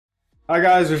Hi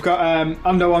guys, we've got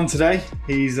Ando on today.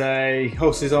 He's a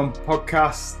hosts his own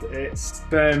podcast. It's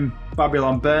Burn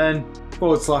Babylon Burn /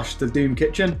 The Doom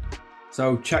Kitchen.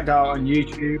 So check that out on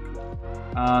YouTube.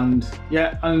 And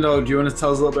yeah, Ando, do you want to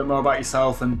tell us a little bit more about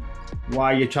yourself and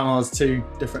why your channel has two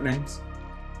different names?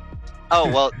 Oh,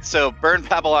 well, so Burn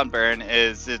Babylon Burn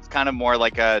it's kind of more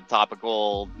like a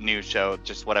topical news show,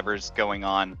 just whatever's going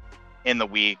on in the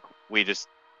week. We just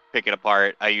pick it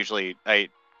apart. I used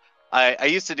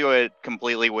to do it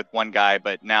completely with one guy,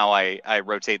 but now I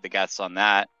rotate the guests on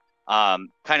that.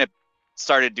 Kind of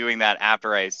started doing that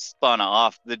after I spun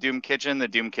off the Doom Kitchen. The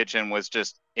Doom Kitchen was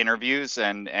just interviews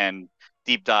and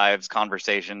deep dives,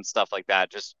 conversations, stuff like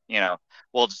that. Just,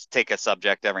 we'll just take a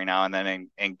subject every now and then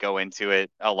and go into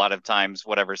it. A lot of times,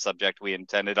 whatever subject we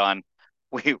intended on,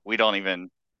 we don't even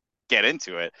get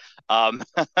into it. Um,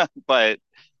 but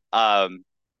um,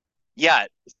 yeah,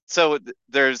 so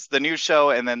there's the news show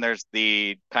and then there's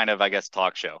the kind of, I guess,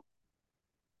 talk show.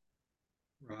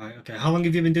 Right. Okay. How long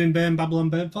have you been doing Burn Babylon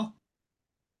Burn for?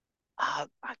 I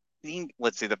think,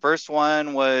 let's see, the first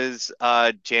one was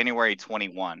January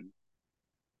 21,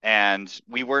 and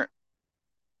we were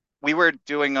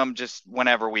doing them just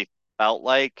whenever we felt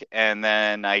like, and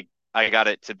then I got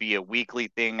it to be a weekly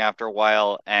thing after a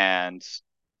while, and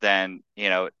then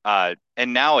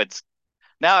and now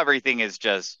everything is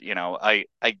just, I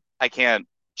can't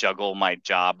juggle my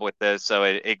job with this, so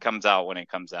it comes out when it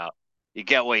comes out. You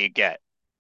get what you get.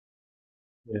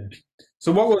 Yeah.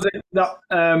 So what was it that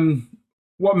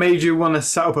what made you want to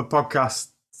set up a podcast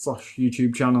 /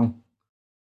 YouTube channel?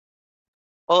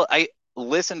 Well, I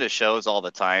listen to shows all the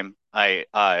time. I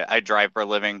drive for a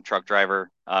living, truck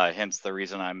driver, hence the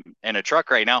reason I'm in a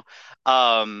truck right now.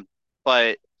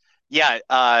 But yeah,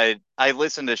 I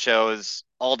listen to shows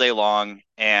all day long,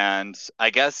 and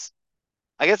I guess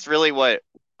really what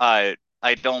I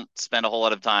don't spend a whole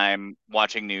lot of time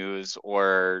watching news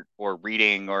or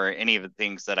reading or any of the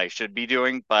things that I should be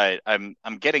doing, but I'm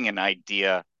getting an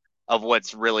idea of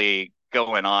what's really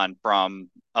going on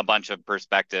from a bunch of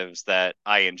perspectives that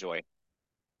I enjoy.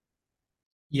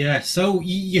 Yeah. So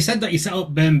you said that you set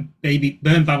up Burn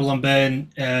Babylon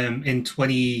Burn in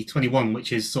 2021,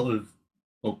 which is sort of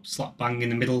slap bang in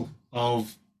the middle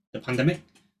of the pandemic.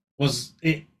 Was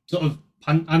it sort of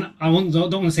don't want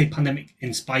to say pandemic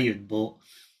inspired, but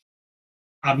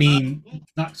I mean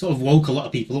that sort of woke a lot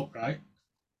of people up, right?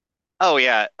 Oh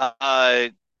yeah,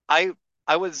 I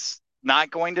I was not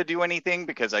going to do anything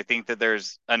because I think that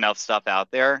there's enough stuff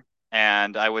out there,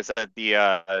 and I was at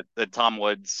the Tom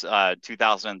Woods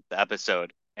 2000th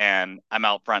episode, and I'm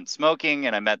out front smoking,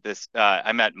 and I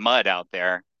met Mud out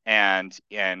there, and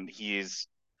he's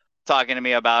talking to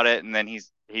me about it, and then he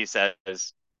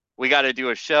says we got to do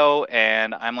a show,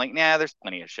 and I'm like, nah, there's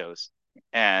plenty of shows,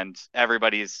 and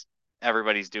everybody's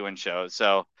doing shows.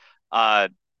 So uh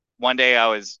one day I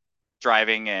was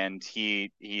driving, and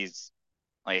he's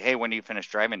like, hey, when do you finish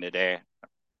driving today?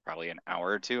 Probably an hour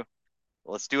or two.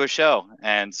 Let's do a show.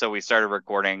 And so we started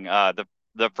recording.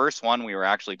 The first one, we were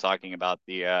actually talking about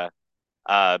the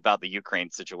Ukraine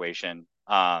situation.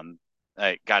 I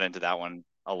got into that one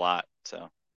a lot. So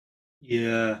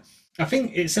Yeah, I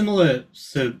think it's similar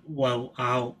to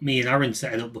how me and Aaron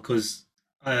set it up because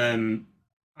um,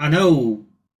 I know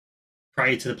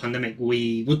prior to the pandemic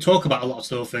we would talk about a lot of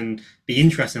stuff and be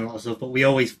interested in a lot of stuff, but we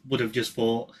always would have just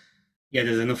thought, yeah,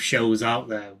 there's enough shows out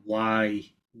there. Why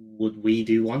would we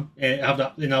do one? Have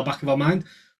that in our back of our mind.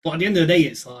 But at the end of the day,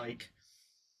 it's like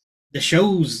the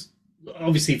shows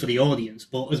obviously for the audience,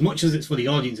 but as much as it's for the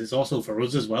audience, it's also for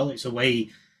us as well. It's a way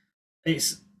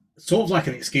it's sort of like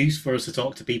an excuse for us to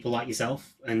talk to people like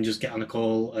yourself and just get on a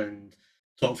call and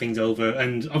talk things over.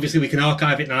 And obviously, we can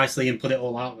archive it nicely and put it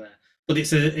all out there. But it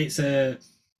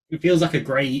feels like a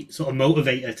great sort of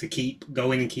motivator to keep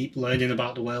going and keep learning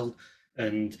about the world.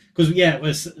 And because yeah, it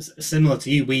was similar to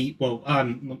you.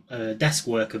 I'm a desk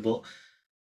worker, but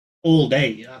all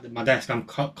day at my desk, I'm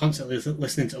constantly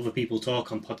listening to other people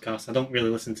talk on podcasts. I don't really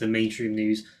listen to mainstream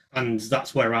news, and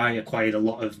that's where I acquired a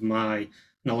lot of my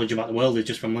knowledge about the world is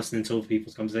just from listening to other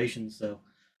people's conversations. So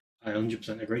I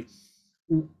 100% agree.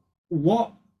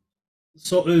 What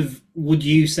sort of would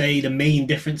you say the main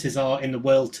differences are in the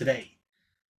world today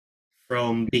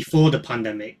from before the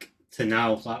pandemic to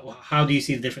now? Like, how do you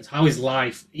see the difference? How is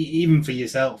life, even for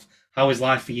yourself? How is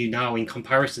life for you now in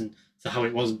comparison to how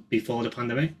it was before the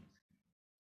pandemic?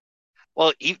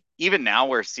 well, even now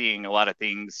we're seeing a lot of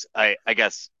things, I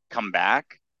guess, come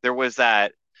back. There was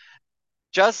that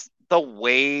just the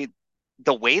way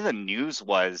the news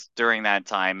was during that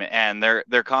time, and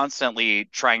they're constantly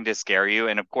trying to scare you.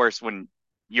 And of course, when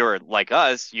you're like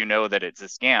us, you know that it's a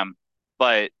scam.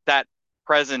 But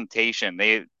presentation.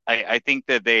 I think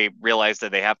that they realized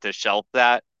that they have to shelf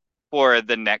that for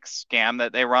the next scam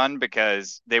that they run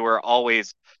because they were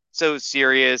always so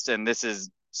serious and this is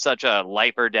such a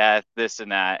life or death, this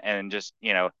and that, and just,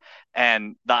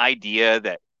 and the idea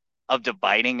that of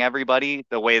dividing everybody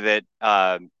the way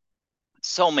that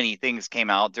so many things came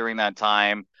out during that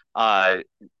time.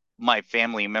 My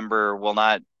family member will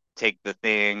not take the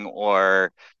thing,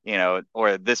 or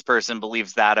or this person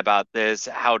believes that about this,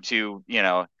 how to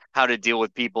deal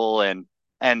with people,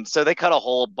 and so they cut a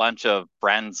whole bunch of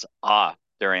friends off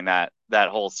during that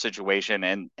whole situation,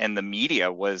 and the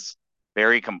media was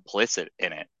very complicit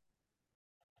in it.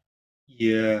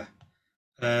 Yeah.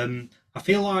 I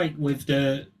feel like with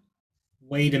the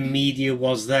way the media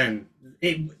was then,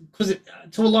 because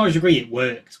to a large degree it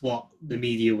worked what the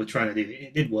media were trying to do.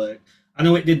 It did work. I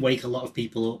know it did wake a lot of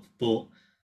people up, but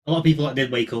a lot of people that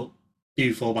did wake up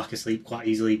do fall back asleep quite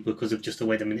easily because of just the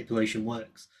way the manipulation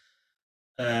works.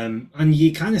 And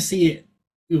you kind of see it.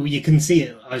 You can see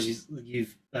it as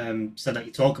you've said that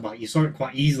you talk about. You saw it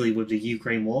quite easily with the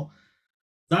Ukraine war.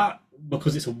 That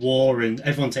because it's a war and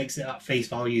everyone takes it at face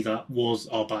value that wars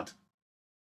are bad.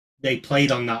 They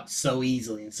played on that so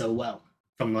easily and so well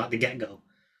from like the get go.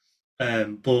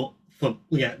 But for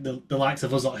the likes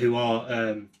of us who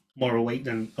are more awake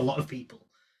than a lot of people,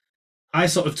 I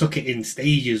sort of took it in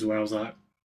stages where I was like,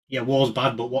 yeah, war's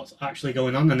bad, but what's actually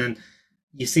going on? And then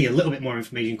you see a little bit more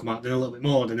information come out, then a little bit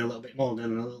more, then a little bit more,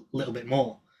 then a little bit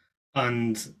more.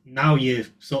 And now you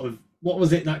sort of, what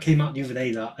was it that came out the other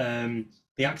day that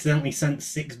they accidentally sent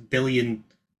 $6 billion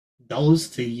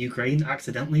to Ukraine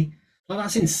accidentally? Like,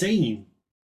 that's insane.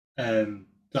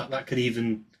 That could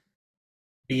even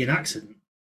be an accident.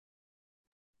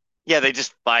 Yeah, they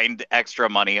just find extra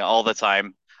money all the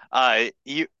time.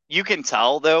 You can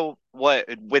tell though what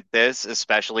with this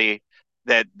especially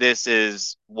that this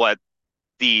is what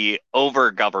the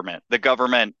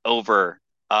government over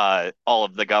all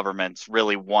of the governments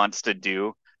really wants to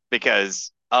do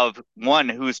because of one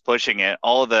who's pushing it.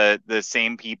 All of the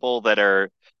same people that are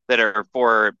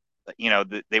for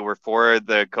they were for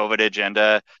the COVID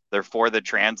agenda, they're for the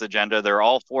trans agenda, they're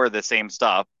all for the same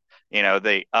stuff.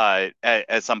 They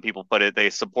as some people put it, they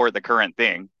support the current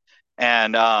thing,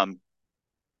 and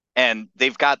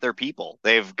they've got their people.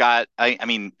 They've got. I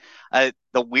mean,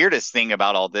 the weirdest thing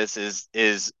about all this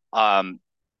is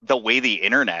the way the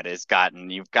internet has gotten.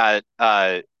 You've got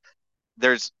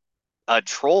there's a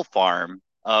troll farm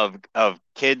of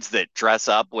kids that dress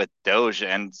up with Doge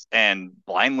and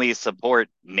blindly support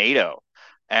NATO,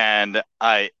 and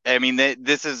I mean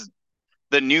this is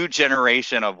the new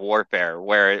generation of warfare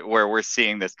where we're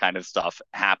seeing this kind of stuff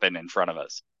happen in front of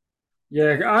us.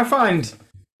 Yeah, I find,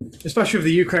 especially with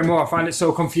the Ukraine war, I find it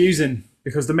so confusing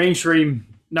because the mainstream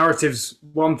narrative's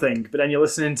one thing, but then you're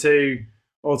listening to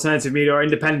alternative media or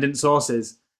independent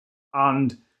sources,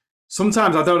 and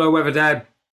sometimes I don't know whether they're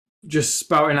just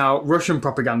spouting out Russian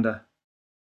propaganda,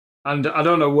 and I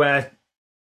don't know where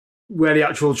the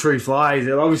actual truth lies.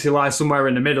 It obviously lies somewhere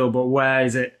in the middle, but where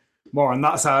is it? More on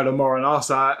that side, or more on our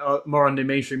side, or more on the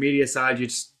mainstream media side? You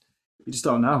just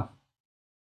don't know.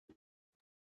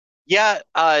 Yeah,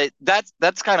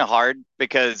 that's kind of hard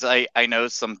because I know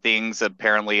some things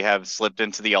apparently have slipped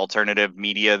into the alternative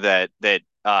media that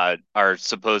are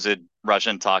supposed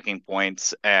Russian talking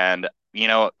points, and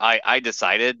I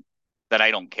decided that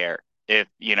I don't care if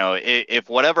if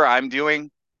whatever I'm doing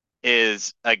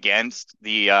is against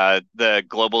the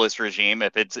globalist regime,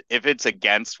 if it's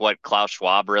against what Klaus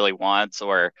Schwab really wants,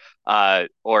 or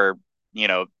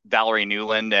Valerie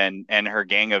Newland and her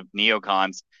gang of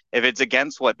neocons, if it's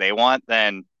against what they want,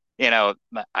 then I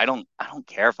don't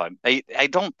care if I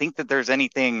don't think that there's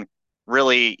anything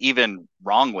really even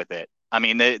wrong with it. I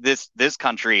mean, this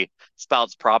country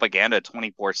spouts propaganda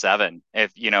 24/7.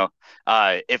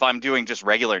 If I'm doing just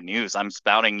regular news, I'm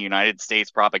spouting United States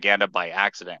propaganda by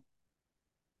accident.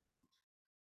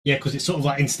 Yeah, because it's sort of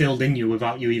like instilled in you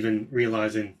without you even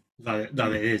realizing that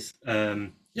it is.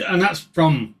 Yeah, and that's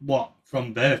from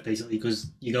birth basically,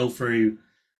 because you go through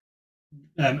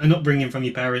an upbringing from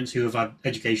your parents who have had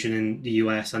education in the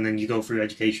US, and then you go through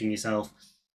education yourself.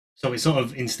 So it's sort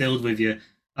of instilled with you,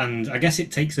 and I guess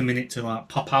it takes a minute to like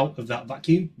pop out of that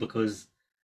vacuum because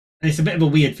it's a bit of a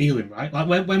weird feeling, right?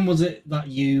 Like when was it that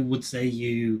you would say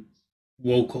you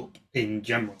woke up in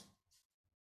general?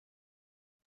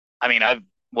 I mean, I've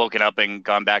woken up and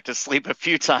gone back to sleep a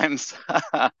few times.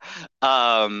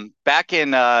 Back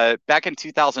in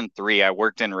 2003, I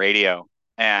worked in radio,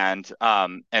 and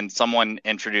someone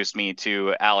introduced me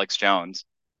to Alex Jones,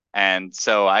 and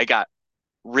so I got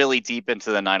really deep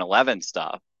into the 9/11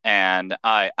 stuff. And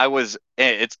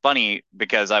it's funny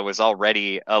because I was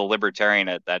already a libertarian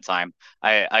at that time.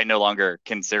 I no longer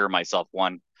consider myself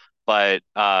one, but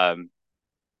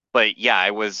yeah,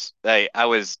 I was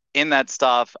in that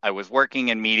stuff. I was working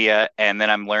in media, and then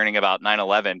I'm learning about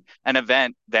 9/11, an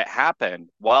event that happened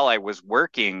while I was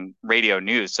working radio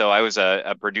news. So I was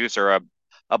a producer,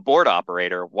 a board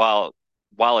operator while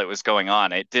it was going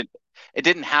on. It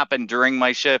didn't happen during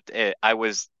my shift. I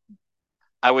was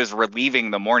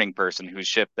relieving the morning person whose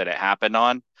shift that it happened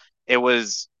on. It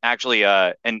was actually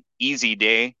an easy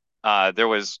day. There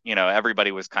was,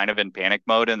 everybody was kind of in panic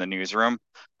mode in the newsroom,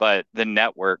 but the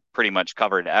network pretty much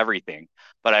covered everything.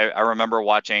 But I remember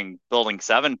watching Building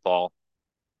 7 fall,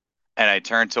 and I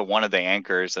turned to one of the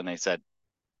anchors and I said,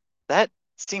 "That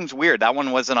seems weird. That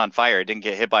one wasn't on fire. It didn't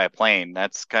get hit by a plane.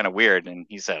 That's kind of weird." And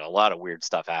he said, "A lot of weird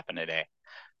stuff happened today."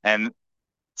 And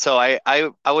so I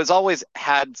was always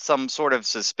had some sort of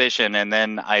suspicion, and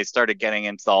then I started getting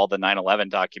into all the 9/11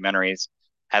 documentaries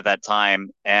at that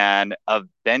time, and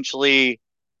eventually,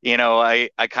 I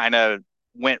kind of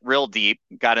went real deep,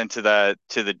 got into the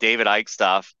David Icke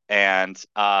stuff, and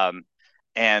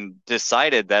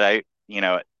decided that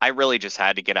I really just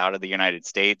had to get out of the United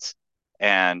States.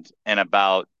 And in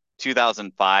about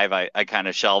 2005, I kind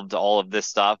of shelved all of this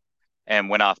stuff and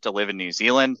went off to live in New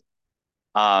Zealand.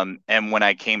 And when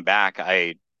I came back,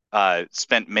 I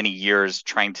spent many years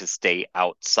trying to stay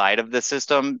outside of the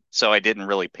system, so I didn't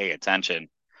really pay attention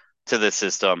to the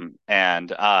system.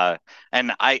 And I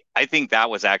think that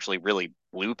was actually really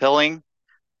blue pilling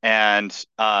and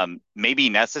maybe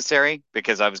necessary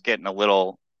because I was getting a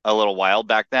little wild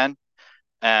back then.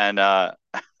 And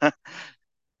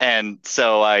and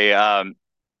so I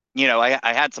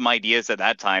had some ideas at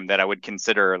that time that I would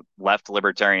consider left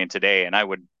libertarian today, and I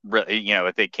would really,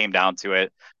 if it came down to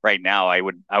it right now, I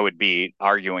would be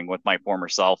arguing with my former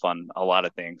self on a lot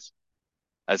of things,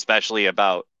 especially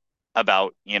about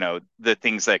the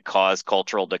things that cause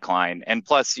cultural decline. And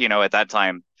plus, at that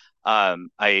time,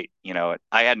 I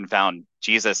hadn't found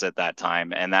Jesus at that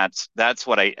time, and that's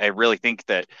what I really think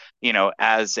that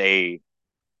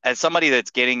as somebody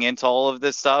that's getting into all of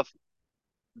this stuff,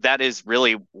 that is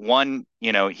really one,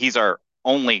 he's our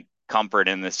only comfort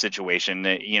in this situation.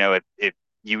 If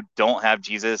you don't have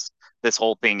Jesus, this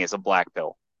whole thing is a black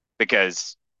pill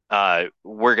because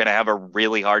we're going to have a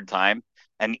really hard time.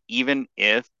 And even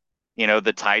if,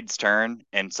 the tides turn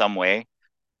in some way,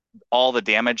 all the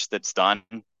damage that's done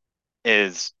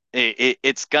it's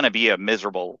going to be a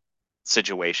miserable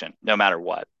situation no matter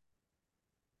what.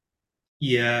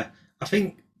 Yeah, I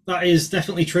think that is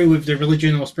definitely true with the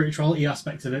religion or spirituality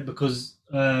aspect of it because,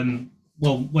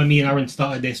 well, when me and Aaron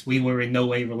started this, we were in no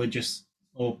way religious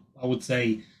or I would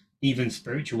say even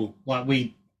spiritual. Well,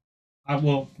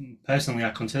 personally, I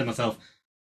considered myself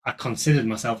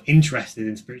interested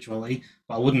in spirituality,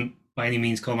 but I wouldn't by any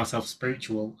means call myself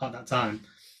spiritual at that time.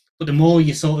 But the more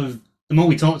we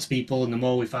talked to people and the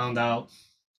more we found out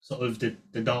sort of the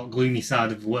dark, gloomy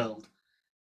side of the world,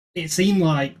 it seemed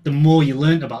like the more you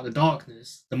learned about the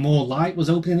darkness, the more light was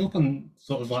opening up on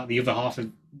sort of like the other half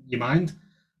of your mind.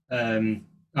 And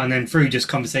then through just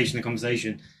conversation to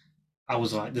conversation, I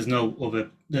was like, there's no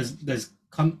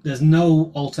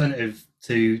alternative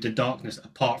to the darkness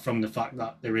apart from the fact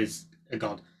that there is a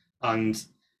God, and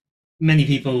many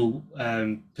people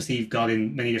perceive God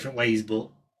in many different ways, but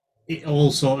it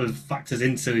all sort of factors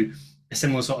into a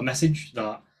similar sort of message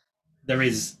that there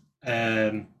is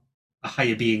a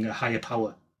higher being, a higher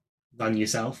power than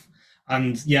yourself.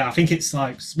 And yeah, I think it's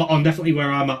like spot on, definitely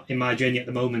where I'm at in my journey at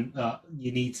the moment.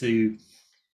 You need to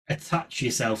attach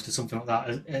yourself to something like that.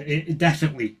 It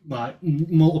definitely like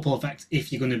multiple effects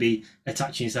if you're going to be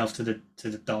attaching yourself to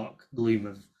the dark gloom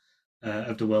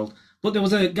of the world. But there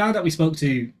was a guy that we spoke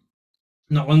to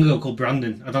not long ago called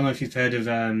Brandon. I don't know if you've heard of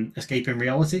Escaping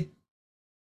Reality.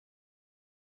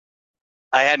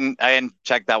 I hadn't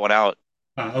checked that one out.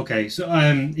 Okay, so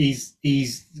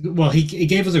he's well, he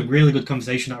gave us a really good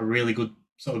conversation at a really good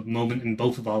sort of moment in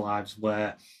both of our lives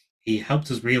where he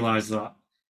helped us realize that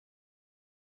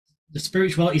the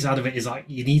spirituality side of it is like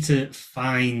you need to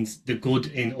find the good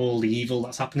in all the evil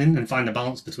that's happening and find a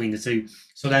balance between the two.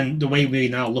 So then the way we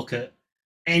now look at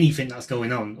anything that's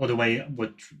going on, or the way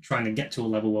we're trying to get to a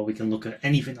level where we can look at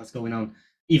anything that's going on,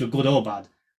 either good or bad,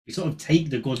 we sort of take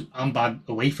the good and bad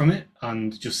away from it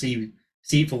and just see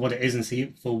it for what it is and see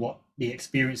it for what the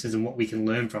experiences and what we can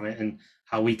learn from it and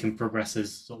how we can progress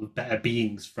as sort of better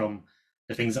beings from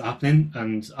the things that are happening.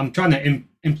 And I'm trying to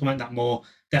implement that more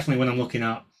definitely when I'm looking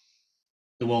at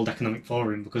the World Economic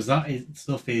Forum because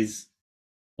stuff is,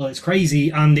 well, it's crazy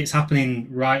and it's happening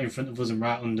right in front of us and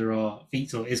right under our feet.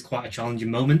 So it is quite a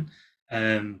challenging moment.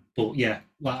 But yeah,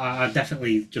 like I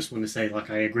definitely just want to say,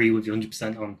 like, I agree with you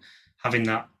 100% on having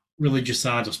that religious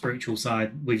side or spiritual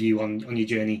side with you on your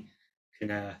journey can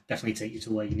definitely take you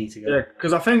to where you need to go. Yeah,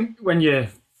 because I think when you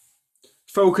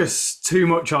focus too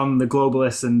much on the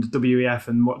globalists and WEF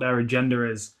and what their agenda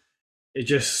is, it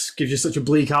just gives you such a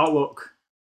bleak outlook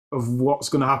of what's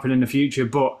going to happen in the future.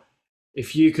 But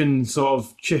if you can sort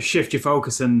of shift your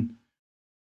focus and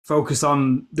focus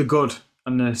on the good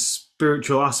and the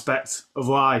spiritual aspect of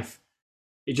life,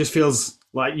 it just feels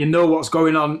like you know what's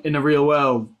going on in the real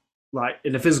world, like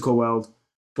in the physical world,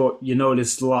 but you know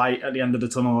there's light at the end of the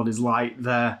tunnel, or there's light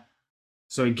there.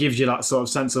 So it gives you that sort of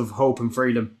sense of hope and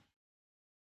freedom.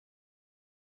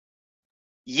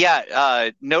 Yeah,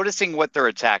 noticing what they're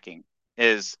attacking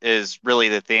is really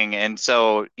the thing. And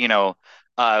so,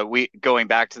 we going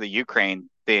back to the Ukraine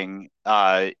thing,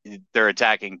 they're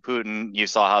attacking Putin. You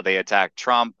saw how they attacked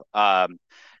Trump.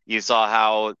 You saw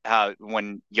how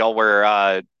when y'all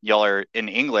are in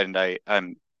England,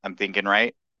 I'm thinking,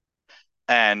 right?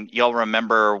 And you'll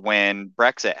remember when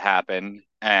Brexit happened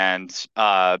and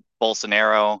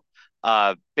Bolsonaro,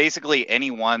 basically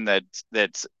anyone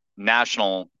that's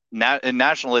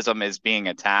nationalism is being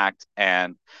attacked,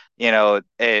 and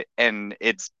and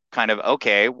it's kind of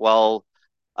okay. Well,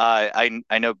 I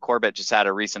know Corbett just had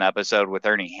a recent episode with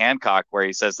Ernie Hancock where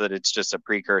he says that it's just a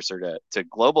precursor to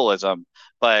globalism,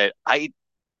 but I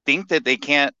think that they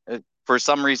can't, for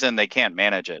some reason, they can't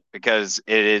manage it because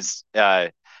it is,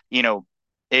 you know,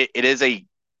 it is a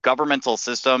governmental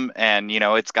system, and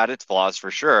it's got its flaws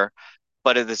for sure,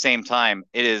 but at the same time,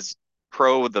 it is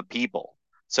pro the people.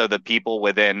 So the people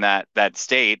within that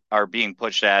state are being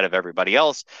pushed ahead of everybody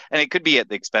else, and it could be at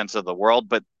the expense of the world,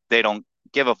 but they don't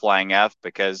give a flying F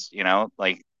because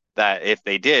like that. If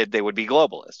they did, they would be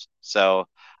globalists. So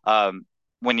um,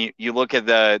 when you look at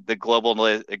the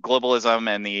globalism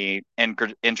and the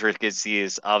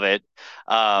intricacies of it,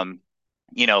 um,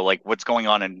 like what's going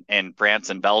on in France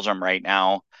and Belgium right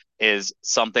now is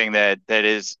something that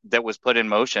was put in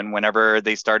motion whenever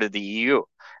they started the EU.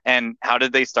 And how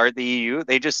did they start the EU?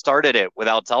 They just started it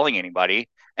without telling anybody,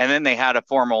 and then they had a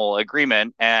formal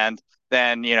agreement, and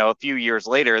then a few years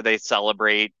later they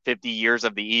celebrate 50 years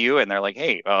of the EU, and they're like,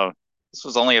 hey, this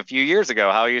was only a few years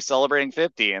ago. How are you celebrating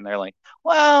 50? And they're like,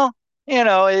 well,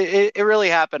 it really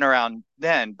happened around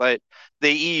then, but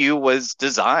the EU was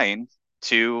designed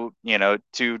to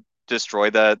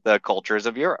destroy the cultures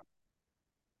of Europe.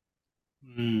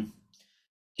 Mm.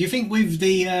 Do you think with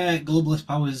the globalist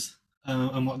powers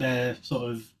and what they're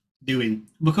sort of doing,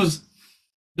 because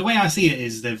the way I see it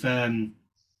is they've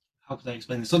how could I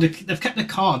explain this? So they've kept the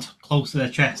card close to their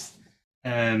chest,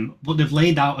 but they've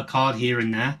laid out a card here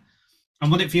and there.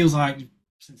 And what it feels like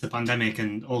since the pandemic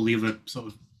and all the other sort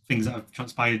of things that have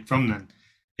transpired from then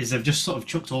is they've just sort of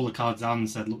chucked all the cards down and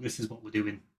said, look, this is what we're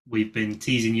doing. We've been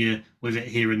teasing you with it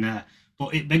here and there.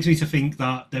 But it begs me to think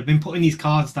that they've been putting these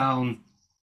cards down,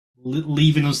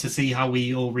 leaving us to see how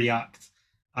we all react,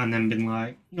 and then been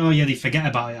like, oh, yeah, they forget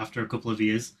about it after a couple of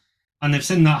years. And they've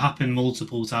seen that happen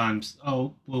multiple times.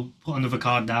 Oh, we'll put another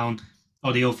card down.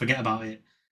 Oh, they all forget about it.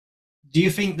 Do you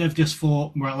think they've just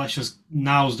thought, well, let's just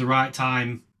now's the right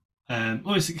time?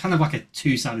 Or it's kind of like a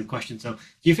two-sided question. So,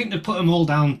 do you think they've put them all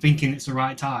down thinking it's the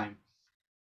right time,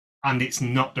 and it's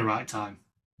not the right time?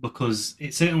 Because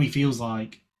it certainly feels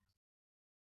like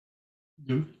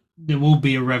there, there will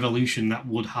be a revolution that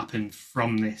would happen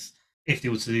from this if they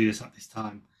were to do this at this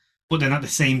time. But then at the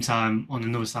same time, on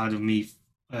another side of me,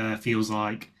 feels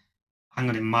like, hang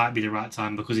on, it might be the right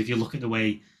time because if you look at the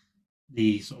way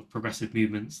the sort of progressive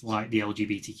movements like the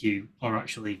LGBTQ are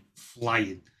actually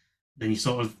flying, then you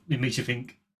sort of it makes you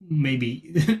think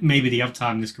maybe maybe they have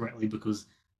timed this correctly because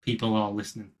people are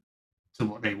listening to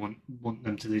what they want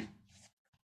them to do.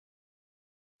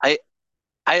 I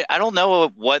I don't know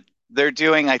what they're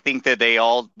doing. I think that they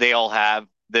all have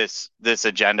this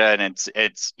agenda, and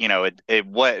it's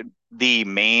what the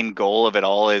main goal of it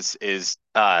all is.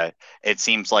 It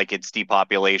seems like it's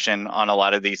depopulation on a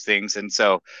lot of these things, and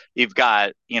so you've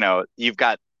got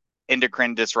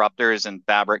endocrine disruptors and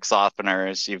fabric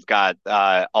softeners. You've got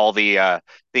all the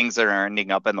things that are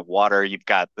ending up in the water. You've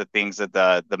got the things that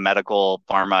the medical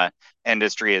pharma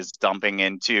industry is dumping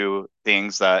into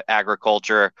things,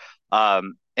 agriculture.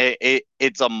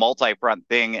 It's a multi-front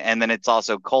thing, and then it's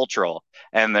also cultural,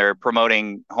 and they're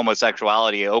promoting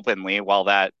homosexuality openly. While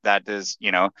that is,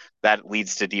 that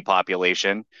leads to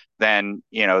depopulation, then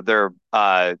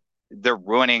they're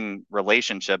ruining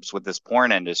relationships with this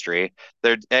porn industry.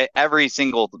 They're every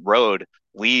single road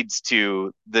leads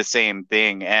to the same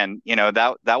thing, and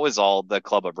that was all the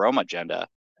Club of Rome agenda.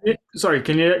 Sorry,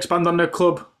 can you expand on the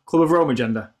Club of Rome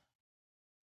agenda?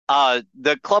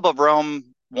 The Club of Rome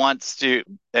wants to,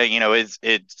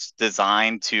 it's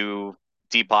designed to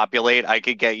depopulate. I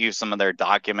could get you some of their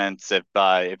documents if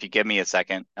you give me a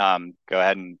second. Go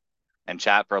ahead and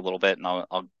chat for a little bit, and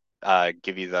I'll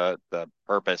give you the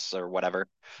purpose or whatever.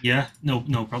 Yeah,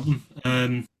 no problem.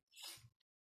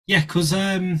 Yeah, because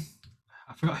I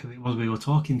forgot who it was we were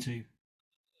talking to.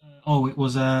 Oh, it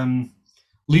was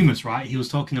Loomis, right? He was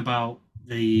talking about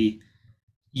the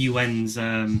UN's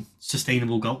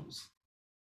sustainable goals,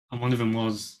 and one of them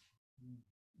was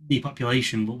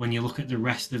depopulation. But when you look at the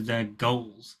rest of their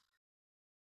goals,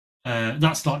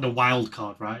 that's like the wild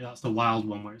card, right? That's the wild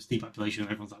one where it's depopulation.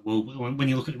 And everyone's like, well, when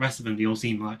you look at the rest of them, they all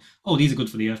seem like, oh, these are good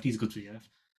for the earth. These are good for the earth.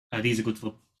 These are good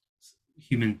for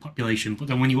human population. But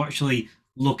then when you actually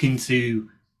look into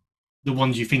the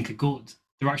ones you think are good,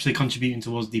 they're actually contributing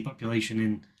towards depopulation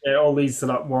in It all leads to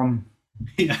that one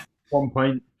yeah one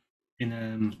point.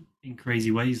 in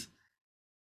crazy ways.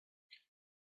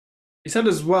 He said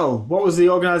as well, what was the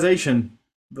organisation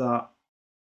that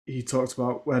he talked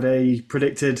about where they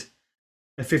predicted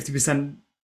a 50%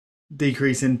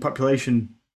 decrease in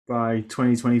population by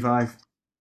 2025?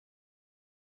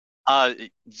 Uh,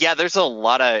 yeah, there's a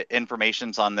lot of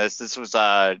informations on this. This was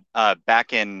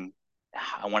back in,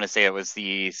 I want to say it was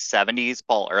the 70s.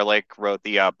 Paul Ehrlich wrote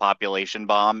the population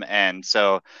bomb, and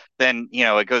so then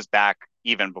it goes back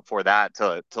even before that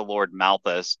to Lord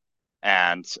Malthus,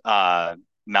 and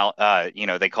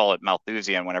they call it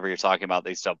Malthusian whenever you're talking about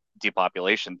these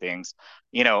depopulation things.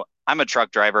 I'm a truck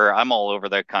driver. I'm all over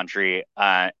the country,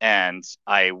 and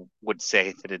I would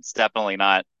say that it's definitely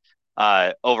not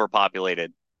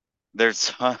overpopulated.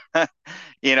 There's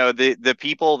the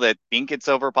people that think it's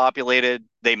overpopulated,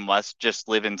 they must just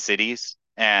live in cities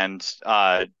and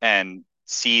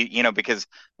see, because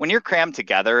when you're crammed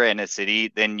together in a city,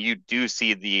 then you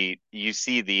see the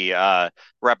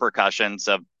repercussions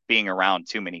of being around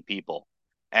too many people.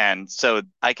 And so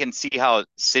I can see how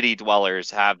city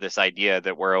dwellers have this idea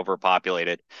that we're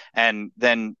overpopulated, and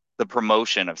then the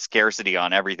promotion of scarcity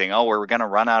on everything. Oh, we're going to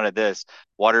run out of this.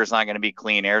 Water's not going to be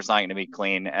clean. Air's not going to be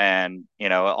clean, and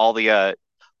all the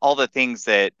things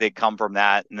that come from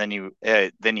that. And then you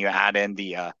add in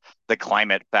the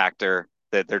climate factor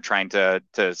that they're trying to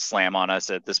slam on us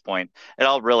at this point. It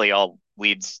all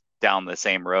leads down the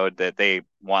same road, that they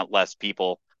want less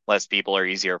people. Less people are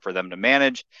easier for them to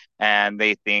manage, and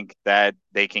they think that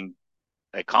they can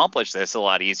accomplish this a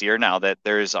lot easier now that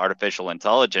there's artificial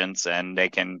intelligence, and they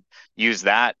can use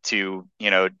that to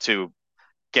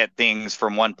get things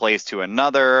from one place to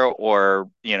another, or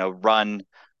run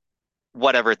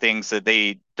whatever things that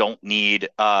they don't need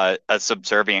a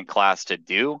subservient class to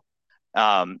do.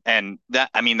 And that,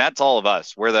 I mean, that's all of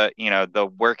us. We're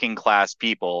the working class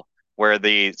people. We're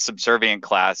the subservient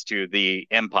class to the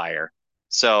empire.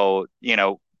 So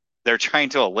they're trying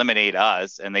to eliminate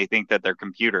us, and they think that their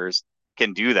computers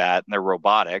can do that, and their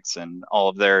robotics and all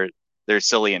of their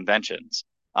silly inventions.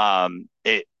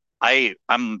 It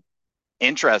I'm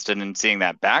interested in seeing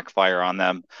that backfire on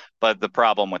them. But the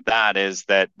problem with that is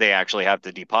that they actually have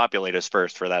to depopulate us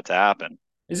first for that to happen.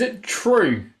 Is it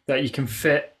true that you can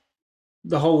fit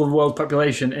the whole of the world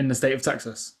population in the state of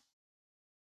Texas?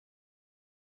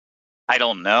 I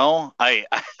don't know. I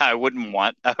wouldn't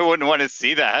want to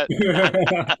see that.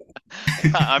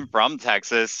 I'm from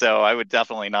Texas, so I would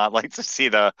definitely not like to see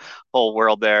the whole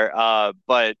world there.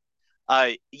 But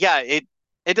yeah, it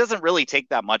doesn't really take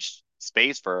that much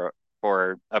space for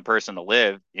a person to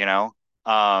live, you know.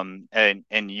 And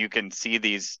you can see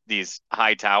these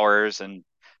high towers and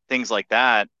things like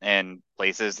that, and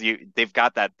places they've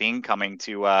got that thing coming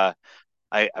to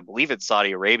I believe it's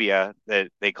Saudi Arabia, that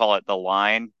they call it the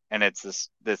line, and it's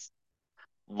this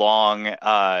long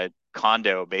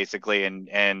condo basically,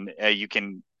 and you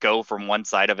can go from one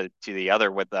side of it to the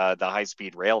other with the high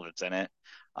speed rail that's in it.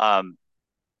 Um,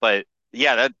 but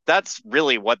yeah, that's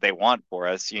really what they want for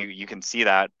us. You can see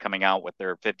that coming out with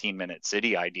their 15-minute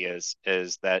city ideas,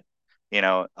 is that you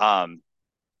know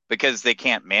because they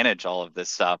can't manage all of this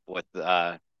stuff with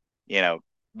you know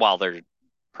while they're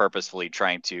purposefully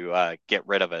trying to get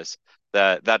rid of us.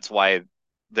 That's why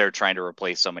they're trying to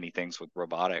replace so many things with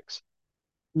robotics.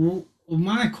 Well,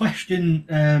 my question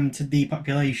to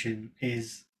depopulation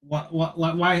is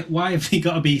why have they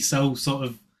got to be so sort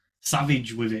of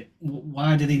savage with it?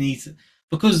 Why do they need to?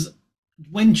 Because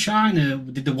when China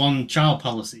did the one child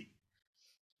policy,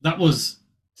 that was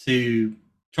to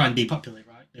try and depopulate,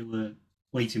 right? There were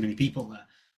way too many people there.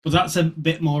 But that's a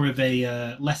bit more of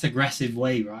a less aggressive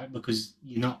way, right? Because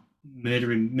you're not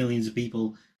murdering millions of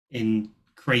people in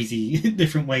crazy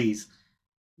different ways.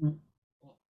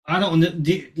 I don't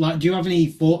do you have any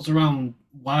thoughts around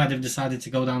why they've decided to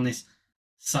go down this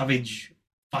savage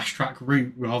fast track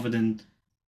route rather than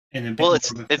in a bit Well, more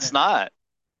it's of a it's fair. not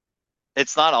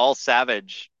it's not all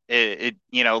savage.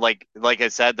 Like I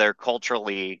said, they're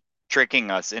culturally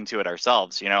tricking us into it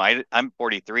ourselves. I'm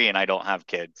 43 and I don't have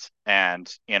kids,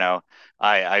 and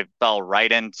I fell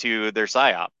right into their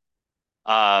psyop.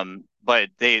 But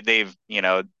they've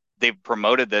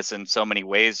promoted this in so many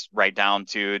ways, right down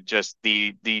to just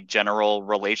the general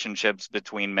relationships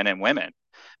between men and women,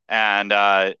 and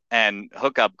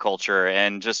hookup culture,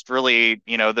 and just really,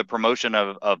 the promotion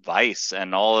of vice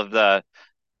and all of the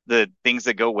things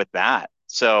that go with that.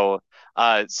 So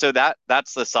that's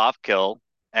the soft kill,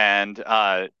 and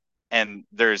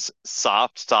there's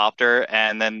softer,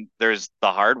 and then there's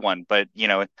the hard one. But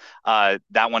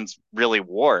that one's really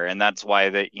war, and that's why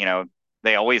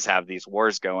they always have these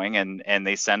wars going, and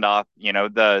they send off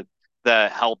the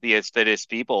healthiest, fittest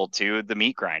people to the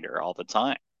meat grinder all the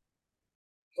time.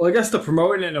 Well, I guess they're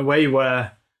promoting it in a way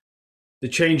where they're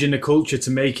changing the culture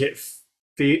to make it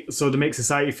feel so to make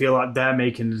society feel like they're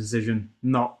making the decision,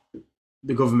 not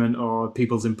the government or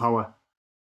people's in power.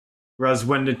 Whereas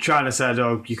when they're trying to say,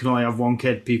 "Oh, you can only have one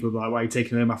kid," people are like, "Why are you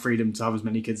taking away my freedom to have as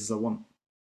many kids as I want?"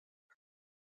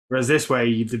 Whereas this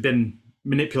way, they've been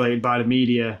manipulated by the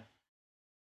media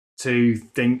to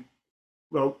think,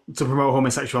 well, to promote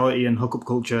homosexuality and hookup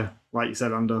culture, like you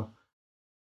said, Ando.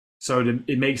 So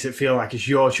it makes it feel like it's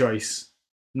your choice,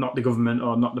 not the government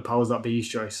or not the powers that be's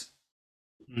choice.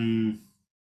 Mm,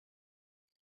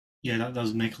 yeah, that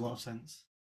does make a lot of sense.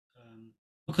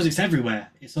 Because it's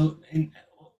everywhere. It's all in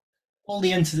all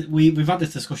the entities. We've had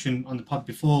this discussion on the pod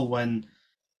before when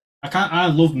I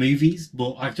love movies,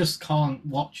 but I just can't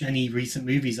watch any recent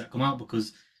movies that come out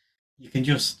because you can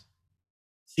just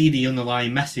see the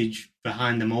underlying message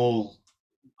behind them all.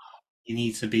 You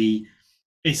need to be.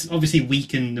 It's obviously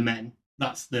weaken the men.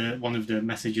 That's the one of the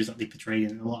messages that they portray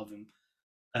in a lot of them.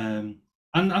 Um,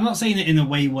 and I'm not saying it in a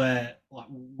way where like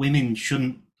women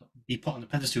shouldn't be put on a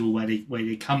pedestal where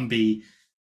they can be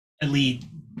a lead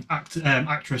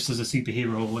actress as a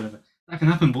superhero or whatever. That can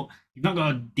happen, but you've not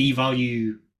got to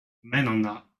devalue men on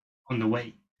that on the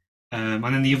way. And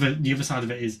then the other side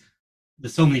of it is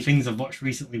there's so many things I've watched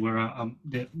recently where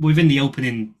within the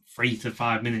opening 3 to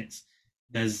 5 minutes,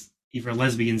 there's either a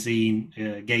lesbian scene,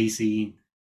 a gay scene,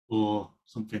 or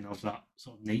something of that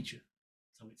sort of nature.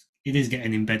 So it is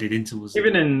getting embedded into us.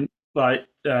 Even in like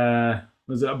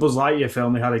was it a Buzz Lightyear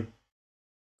film? They had a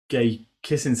gay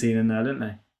kissing scene in there, didn't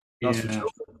they? That's for Yeah,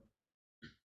 children.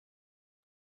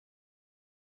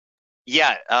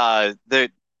 Yeah,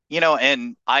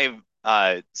 and I've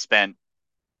spent,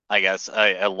 I guess,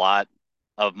 a lot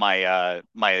of my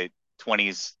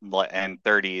 20s and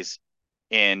 30s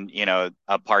in,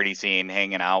 a party scene,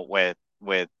 hanging out with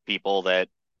people you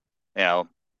know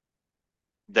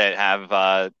that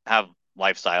have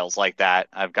lifestyles like that.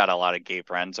 I've got a lot of gay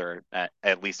friends, or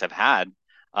at least have had.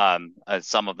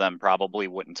 Some of them probably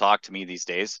wouldn't talk to me these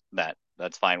days.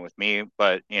 That's fine with me.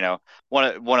 But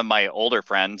one of my older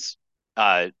friends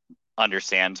uh,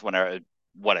 understands what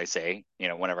I say.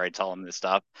 Whenever I tell him this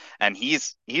stuff, and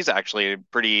he's actually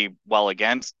pretty well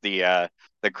against the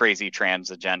crazy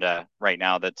trans agenda right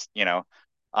now.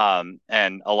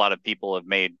 And a lot of people have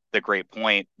made the great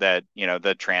point that,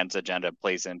 the trans agenda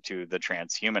plays into the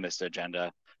transhumanist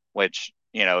agenda, which,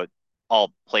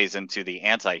 all plays into the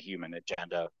anti-human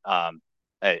agenda.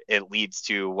 It leads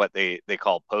to what they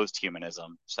call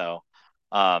post-humanism. So,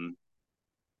 um,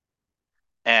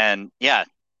 and yeah,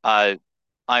 uh,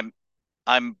 I'm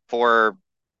I'm for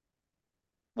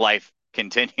life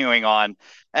continuing on,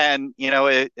 and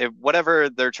whatever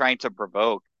they're trying to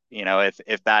provoke,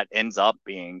 if that ends up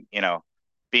being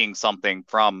something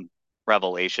from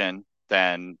Revelation,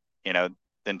 then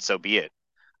then so be it.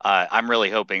 I'm really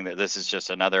hoping that this is just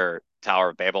another Tower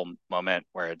of Babel moment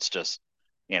where it's just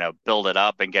build it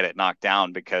up and get it knocked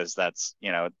down, because that's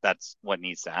what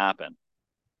needs to happen.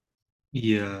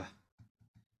 yeah,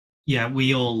 yeah.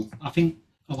 We all. I think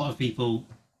a lot of people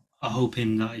are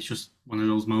hoping that it's just one of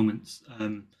those moments.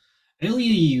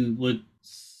 Earlier,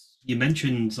 you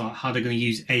mentioned like, how they're going to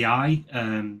use AI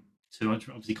to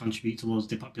obviously contribute towards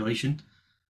depopulation.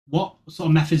 What sort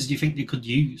of methods do you think they could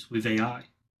use with AI?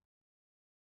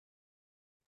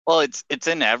 Well, it's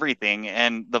in everything,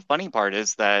 and the funny part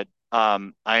is that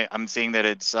I'm seeing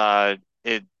that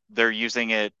they're using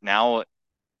it now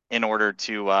in order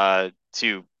to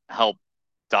help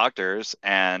doctors,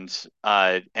 and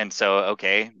so,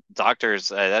 okay, doctors,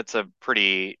 that's a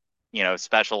pretty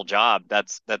special job.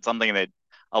 That's something that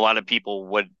a lot of people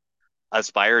would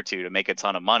aspire to make a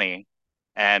ton of money.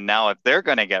 And now if they're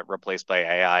going to get replaced by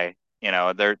AI,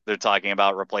 they're talking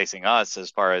about replacing us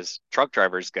as far as truck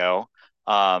drivers go.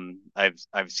 I've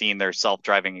seen their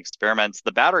self-driving experiments.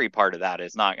 The battery part of that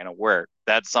is not going to work.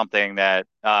 That's something that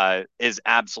is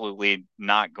absolutely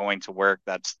not going to work.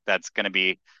 That's going to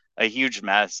be a huge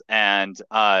mess. And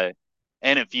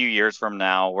in a few years from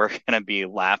now, we're going to be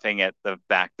laughing at the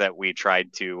fact that we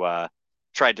tried to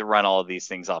run all of these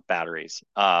things off batteries.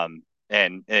 And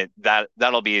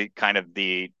that'll be kind of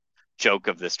the joke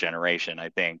of this generation, I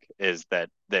think, is that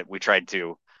we tried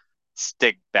to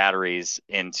stick batteries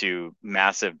into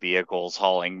massive vehicles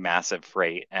hauling massive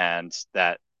freight, and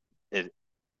that it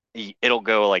it'll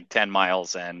go like 10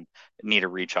 miles and need a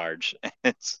recharge.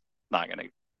 It's not going to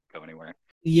go anywhere.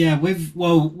 Yeah,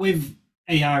 with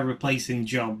AI replacing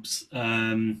jobs, it's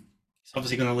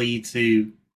obviously going to lead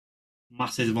to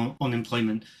massive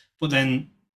unemployment. But then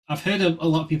I've heard a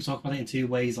lot of people talk about it in two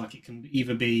ways. Like it can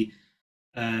either be,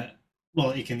 uh,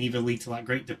 well, it can either lead to like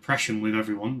Great Depression with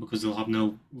everyone because they'll have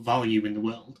no value in the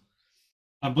world.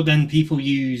 But then people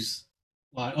use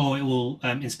like, oh, it will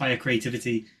inspire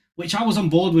creativity, which I was on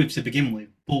board with to begin with.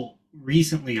 But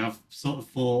recently, I've sort of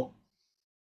thought,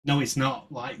 no, it's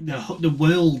not. Like the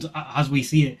world as we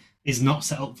see it is not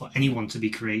set up for anyone to be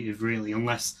creative, really,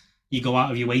 unless you go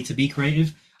out of your way to be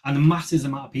creative. And the massive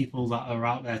amount of people that are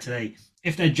out there today,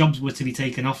 if their jobs were to be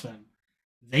taken off them,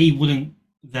 they wouldn't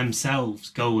themselves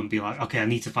go and be like, okay, I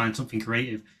need to find something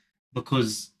creative,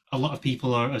 because a lot of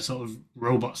people are sort of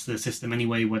robots to the system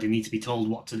anyway, where they need to be told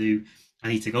what to do. I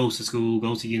need to go to school,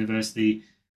 go to university,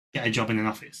 get a job in an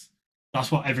office.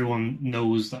 That's what everyone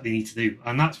knows that they need to do,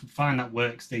 and that's fine. That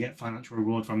works. They get financial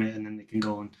reward from it, and then they can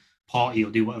go and party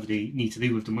or do whatever they need to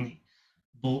do with the money.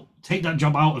 But take that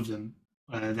job out of them,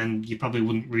 then you probably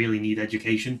wouldn't really need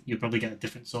education. You'd probably get a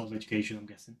different sort of education, I'm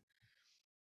guessing.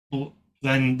 But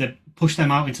then they push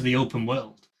them out into the open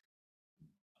world,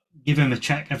 give them a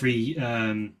check every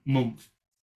month,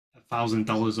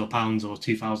 $1,000 or pounds or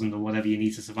 2,000 or whatever you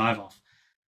need to survive off.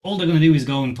 All they're going to do is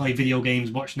go and play video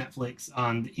games, watch Netflix,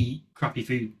 and eat crappy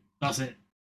food. That's it.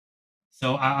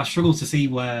 So I struggle to see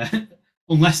where,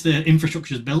 unless the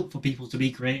infrastructure is built for people to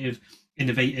be creative,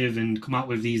 innovative, and come out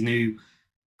with these new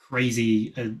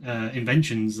crazy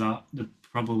inventions that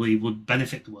probably would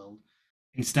benefit the world.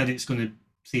 Instead, it's going to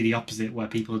see the opposite, where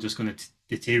people are just going to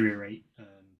deteriorate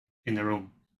in their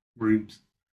own rooms.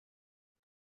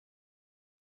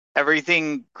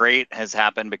 Everything great has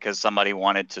happened because somebody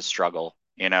wanted to struggle.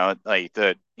 Like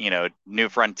new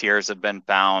frontiers have been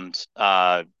found,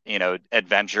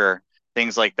 adventure,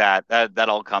 things like that. That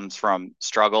all comes from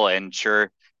struggle. And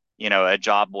sure, a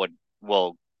job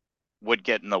would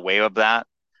get in the way of that.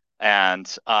 And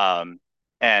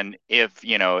if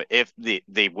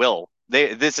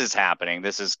this is happening,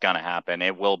 this is gonna happen.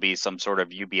 It will be some sort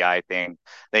of UBI thing.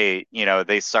 They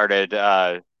started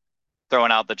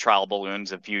throwing out the trial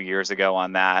balloons a few years ago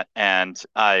on that, and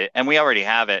we already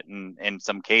have it in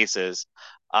some cases.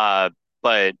 But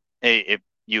if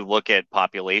you look at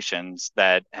populations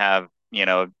that have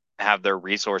their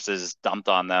resources dumped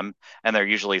on them, and they're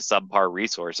usually subpar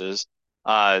resources,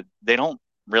 they don't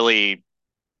really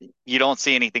you don't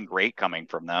see anything great coming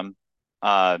from them.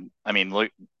 I mean,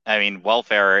 look,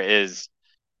 welfare is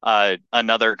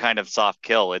another kind of soft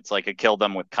kill. It's like a kill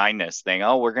them with kindness thing.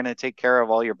 Oh, we're going to take care of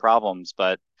all your problems,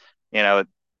 you know,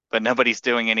 but nobody's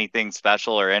doing anything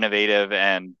special or innovative,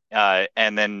 and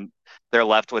then they're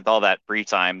left with all that free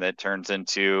time that turns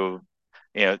into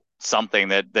something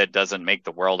that doesn't make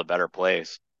the world a better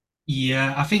place.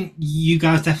 Yeah, I think you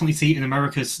guys definitely see it in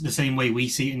America the same way we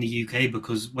see it in the UK,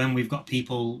 because when we've got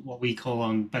people what we call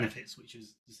on benefits, which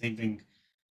is the same thing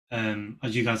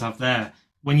as you guys have there,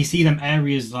 when you see them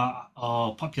areas that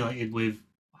are populated with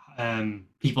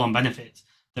people on benefits,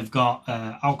 they've got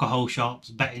alcohol shops,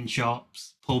 betting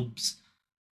shops, pubs,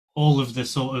 all of the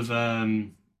sort of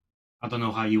I don't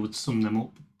know how you would sum them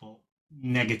up, but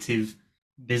negative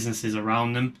businesses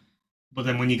around them. But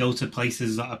then when you go to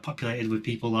places that are populated with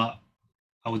people that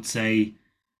I would say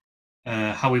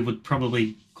how we would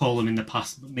probably call them in the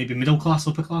past, maybe middle class,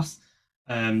 upper class,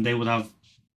 they would have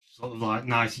sort of like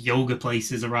nice yoga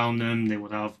places around them. They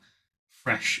would have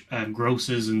fresh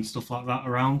grocers and stuff like that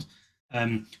around.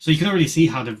 So you can already see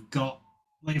how they've got,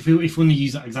 like if we want to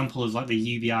use that example of like the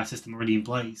UBI system already in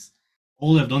place,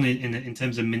 all they've done in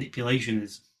terms of manipulation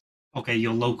is, okay,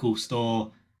 your local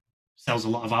store sells a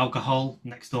lot of alcohol.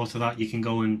 Next door to that, you can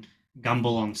go and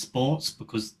gamble on sports,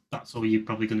 because that's all you're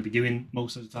probably going to be doing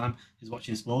most of the time is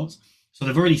watching sports. So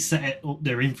they've already set up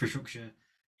their infrastructure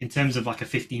in terms of like a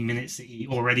 15-minute city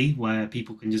already, where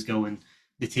people can just go and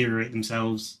deteriorate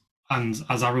themselves. And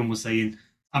as Aaron was saying,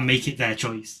 and make it their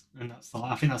choice. And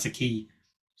I think that's a key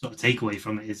sort of takeaway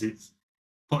from it is it's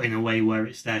put in a way where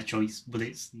it's their choice, but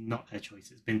it's not their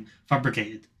choice. It's been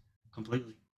fabricated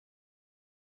completely.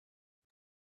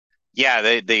 Yeah,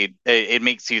 it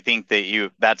makes you think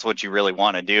that that's what you really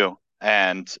want to do.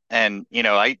 And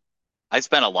I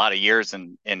spent a lot of years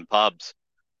in pubs.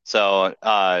 So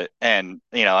and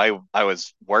I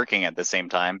was working at the same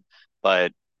time,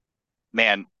 but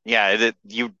man, yeah,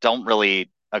 you don't really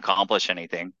accomplish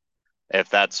anything if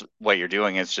that's what you're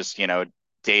doing is just,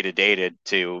 day to day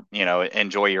to,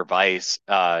 enjoy your vice.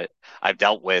 I've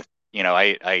dealt with,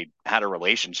 I had a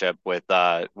relationship with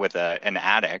an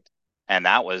addict, and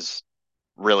that was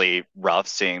really rough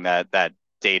seeing that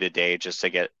day to day just to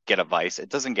get a vice. It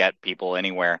doesn't get people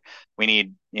anywhere. We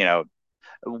need,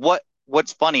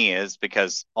 what's funny is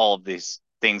because all of these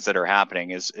things that are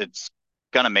happening is it's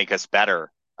gonna make us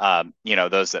better.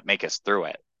 Those that make us through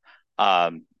it.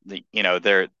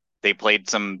 They played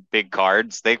some big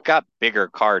cards. They've got bigger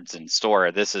cards in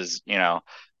store. This is,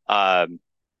 um,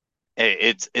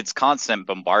 it's constant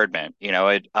bombardment.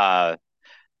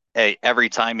 Every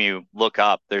time you look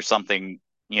up, there's something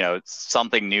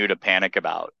new to panic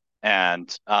about,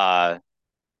 and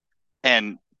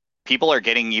people are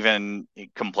getting even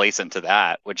complacent to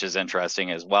that, which is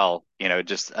interesting as well.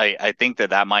 Just I think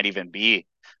that might even be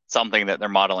something that they're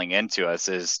modeling into us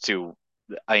is to,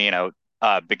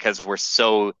 because we're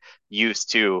so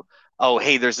used to, oh,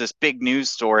 hey, there's this big news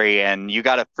story and you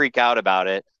got to freak out about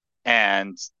it.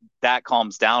 And that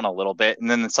calms down a little bit. And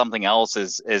then something else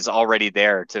is already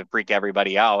there to freak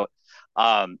everybody out.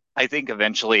 I think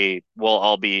eventually we'll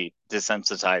all be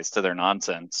desensitized to their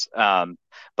nonsense.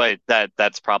 But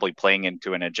that's probably playing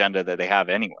into an agenda that they have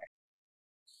anyway.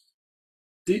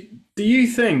 Do you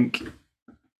think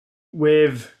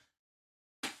with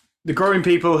the growing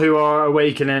people who are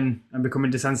awakening and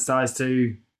becoming desensitized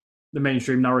to the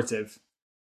mainstream narrative,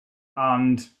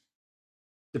 and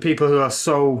the people who are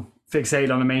so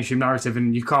fixated on the mainstream narrative,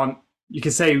 and you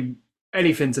can say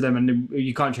anything to them and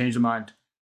you can't change their mind?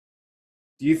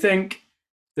 Do you think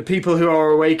the people who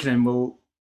are awakening will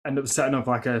end up setting up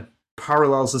like a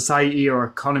parallel society or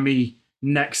economy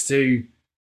next to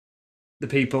the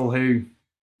people who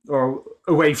are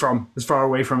as far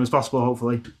away from as possible,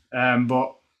 hopefully?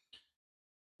 But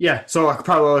yeah, so like a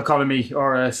parallel economy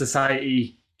or a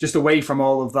society just away from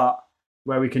all of that,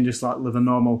 where we can just like live a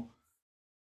normal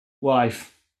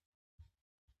life.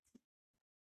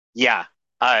 Yeah,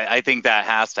 I think that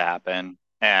has to happen.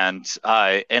 And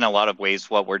in a lot of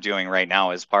ways, what we're doing right now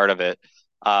is part of it.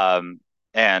 Um,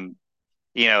 and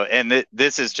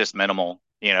this is just minimal.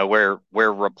 We're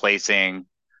replacing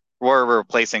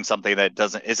something that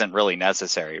doesn't isn't really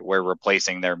necessary. We're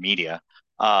replacing their media.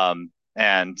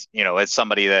 And as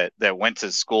somebody that went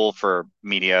to school for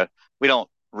media, we don't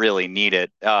really need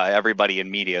it. Everybody in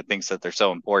media thinks that they're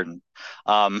so important.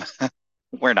 Um,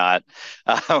 we're not.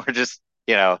 We're just,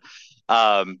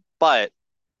 but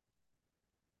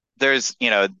there's,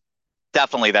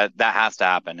 definitely that has to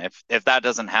happen. If that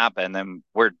doesn't happen, then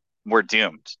we're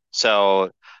doomed.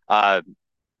 So, uh,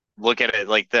 look at it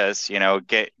like this,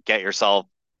 get yourself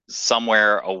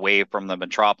somewhere away from the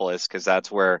metropolis because that's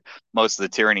where most of the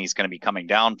tyranny is going to be coming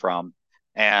down from,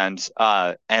 and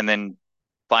then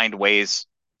find ways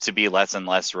to be less and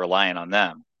less reliant on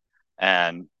them.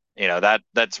 And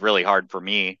that's really hard for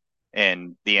me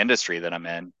in the industry that I'm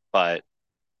in, but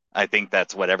I think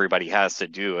that's what everybody has to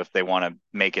do if they want to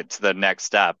make it to the next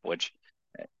step, which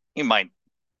you might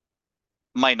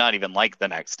not even like the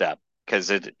next step because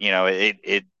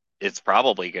it's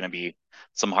probably going to be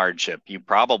some hardship. You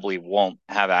probably won't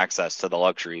have access to the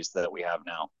luxuries that we have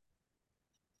now.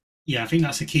 Yeah, I think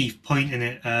that's a key point in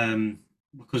it,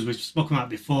 because we've spoken about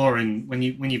it before. And when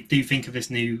you do think of this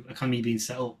new economy being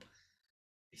set up,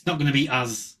 it's not going to be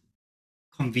as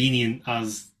convenient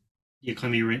as the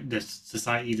economy, the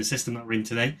society, the system that we're in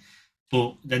today.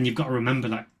 But then you've got to remember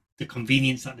that the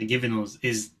convenience that they're giving us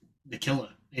is the killer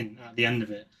in at the end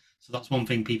of it. So that's one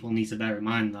thing people need to bear in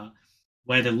mind, that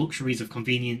where the luxuries of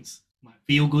convenience might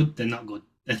feel good, they're not good.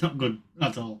 They're not good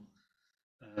at all.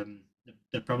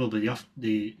 They're probably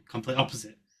the complete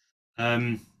opposite.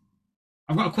 Um,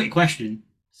 I've got a quick question.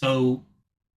 So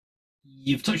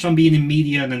you've touched on being in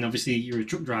media, and then obviously you're a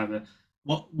truck driver.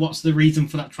 What's the reason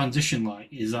for that transition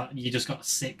like? Is that you just got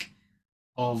sick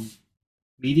of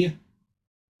media?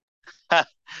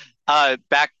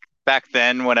 Back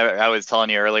then, when I was telling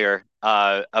you earlier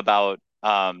about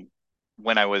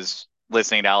when I was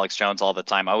listening to Alex Jones all the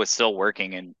time, I was still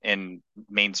working in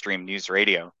mainstream news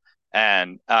radio,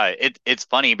 and it's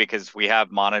funny because we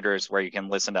have monitors where you can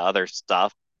listen to other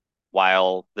stuff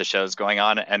while the show's going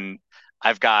on, and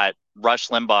I've got Rush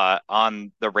Limbaugh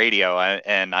on the radio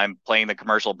and I'm playing the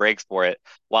commercial breaks for it,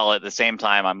 while at the same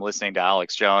time I'm listening to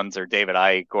Alex Jones or David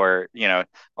Icke or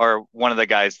or one of the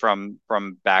guys from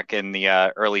back in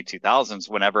the early 2000s.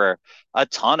 Whenever a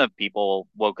ton of people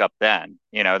woke up then,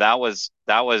 that was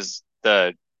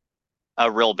the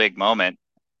a real big moment.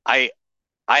 I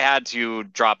I had to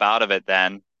drop out of it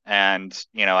then, and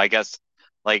I guess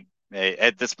like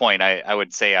at this point, I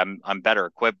would say I'm better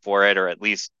equipped for it, or at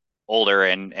least older,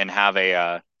 and have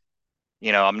a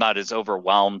I'm not as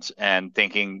overwhelmed and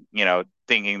thinking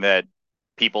that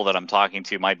people that I'm talking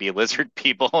to might be lizard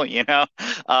people, because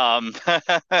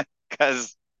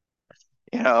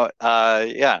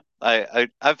yeah,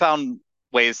 I found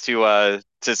ways to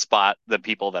spot the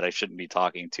people that I shouldn't be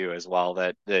talking to as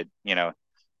well.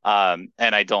 And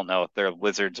I don't know if they're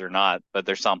lizards or not, but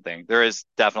there's something. There is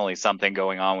definitely something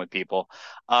going on with people.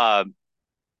 Um,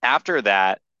 After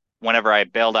that, whenever I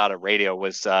bailed out of radio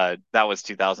that was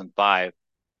 2005,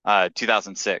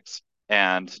 2006,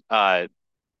 and I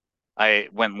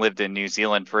went and lived in New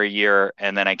Zealand for a year,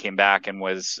 and then I came back and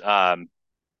was and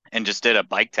just did a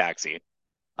bike taxi.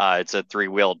 It's a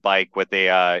three-wheeled bike with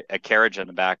a carriage in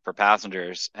the back for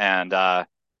passengers, and that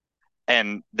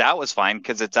was fine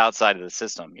because it's outside of the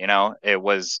system. It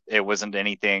wasn't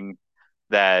anything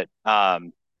that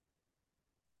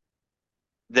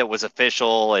that was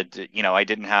official. I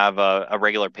didn't have a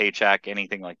regular paycheck,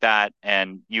 anything like that,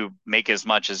 and you make as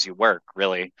much as you work,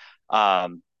 really.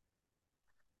 Um,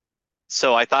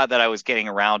 so I thought that I was getting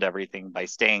around everything by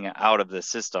staying out of the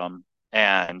system.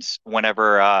 And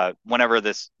whenever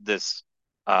this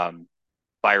um,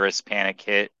 virus panic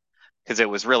hit, because it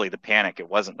was really the panic, it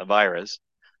wasn't the virus.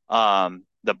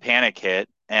 The panic hit,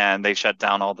 and they shut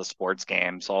down all the sports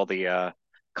games, all the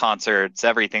concerts,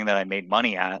 everything that I made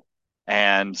money at.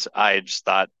 And I just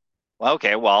thought, well,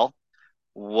 okay, well,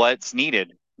 what's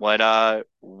needed?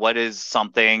 What is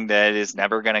something that is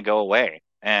never going to go away?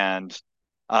 And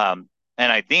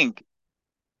I think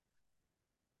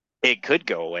it could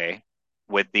go away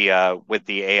with the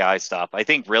AI stuff. I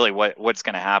think really what's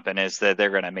going to happen is that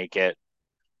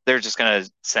they're just going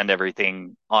to send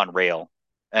everything on rail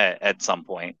at some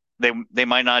point. They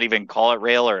might not even call it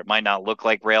rail, or it might not look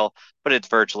like rail, but it's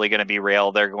virtually going to be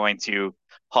rail. They're going to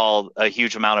haul a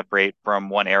huge amount of freight from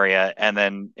one area, and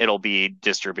then it'll be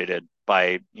distributed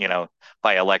by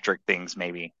electric things,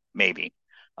 maybe.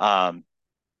 Um,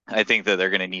 I think that they're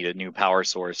going to need a new power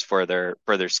source for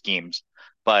their schemes.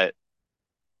 But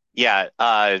yeah,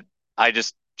 I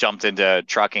just jumped into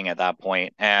trucking at that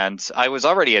point, and I was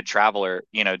already a traveler.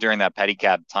 During that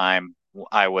pedicab time,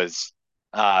 I was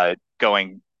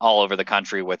going all over the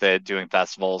country with it, doing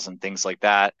festivals and things like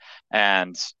that,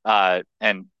 and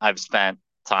I've spent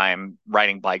time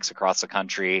riding bikes across the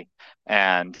country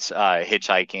and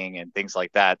hitchhiking and things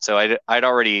like that. So I'd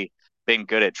already been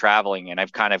good at traveling, and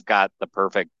I've kind of got the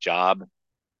perfect job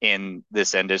in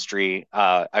this industry.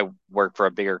 I work for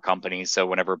a bigger company, so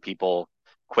whenever people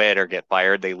quit or get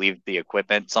fired, they leave the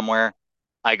equipment somewhere.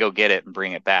 I go get it and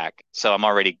bring it back. So I'm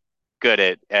already good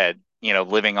at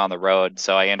living on the road.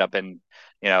 So I end up in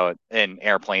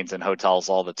airplanes and hotels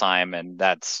all the time, and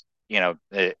that's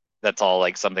all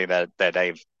like something that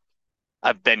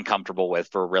I've been comfortable with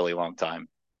for a really long time.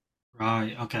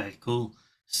 Right. Okay. Cool.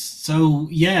 So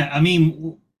yeah, I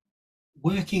mean,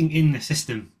 working in the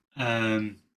system.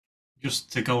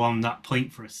 Just to go on that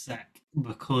point for a sec,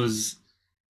 because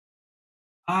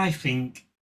I think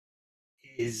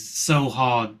it is so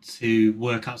hard to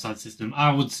work outside the system.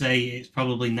 I would say it's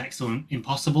probably next to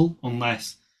impossible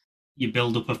unless you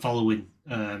build up a following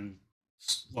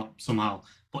somehow.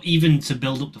 But even to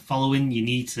build up the following, you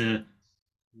need to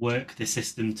work the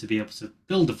system to be able to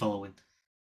build a following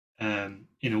in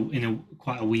a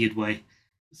quite a weird way.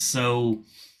 So,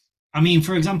 I mean,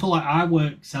 for example, like I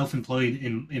work self-employed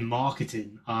in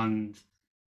marketing, and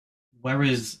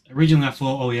whereas originally I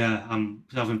thought, oh yeah, I'm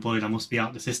self-employed, I must be out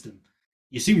of the system.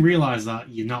 You soon realize that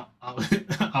you're not out,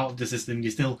 out of the system.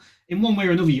 You're still, in one way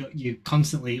or another, you're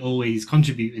constantly always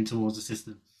contributing towards the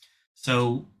system.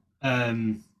 So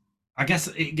um, I guess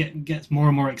gets more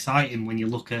and more exciting when you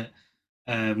look at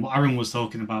what Aaron was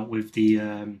talking about with the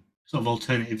sort of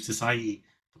alternative society,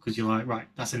 because you're like, right,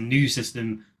 that's a new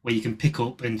system where you can pick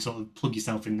up and sort of plug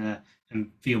yourself in there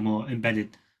and feel more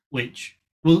embedded, which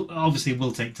will obviously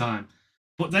will take time.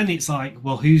 But then it's like,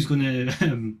 well, who's going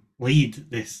to lead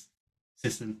this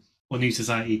system or new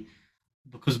society?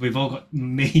 Because we've all got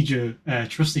major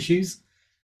trust issues.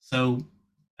 So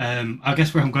I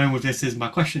guess where I'm going with this is my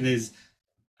question is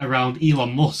around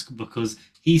Elon Musk, because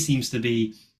he seems to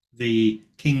be the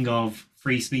king of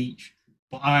free speech.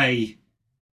 But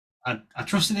I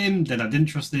trusted him, then I didn't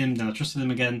trust him, then I trusted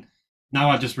him again. Now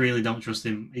I just really don't trust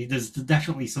him. There's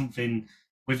definitely something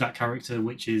with that character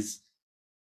which is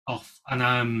off, and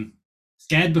I'm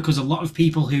scared because a lot of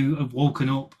people who have woken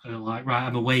up are like, right,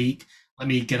 I'm awake. Let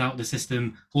me get out of the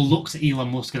system. Will look to Elon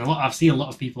Musk, and I see a lot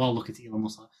of people all look at Elon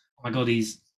Musk like, oh my god,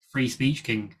 he's free speech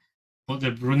king, but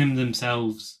they're running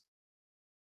themselves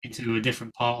into a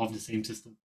different part of the same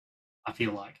system. I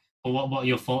feel like. But what are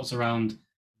your thoughts around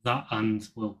that? And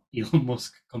will Elon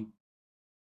Musk come?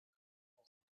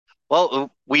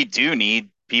 Well, we do need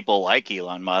people like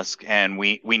Elon Musk, and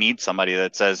we need somebody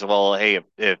that says, well, hey,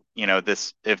 if you know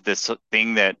this if this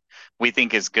thing that we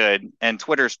think is good, and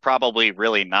Twitter's probably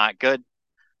really not good,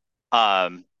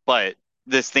 but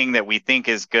this thing that we think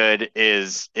is good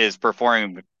is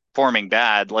performing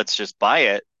bad, let's just buy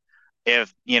it.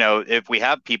 If we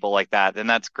have people like that, then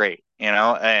that's great, and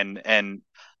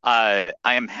I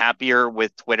am happier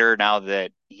with Twitter now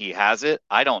that he has it.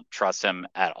 I don't trust him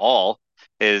at all.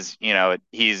 He's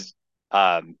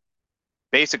um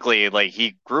basically, like,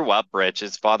 he grew up rich.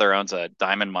 His father owns a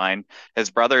diamond mine. His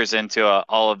brother's into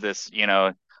all of this,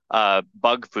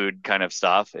 bug food kind of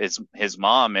stuff. His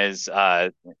mom is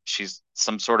she's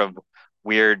some sort of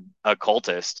weird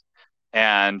occultist,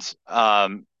 and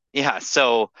yeah,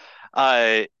 so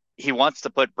uh, he wants to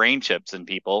put brain chips in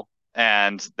people,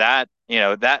 and that's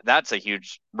a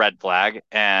huge red flag.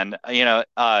 And I've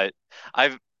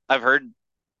I've heard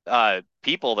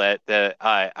people that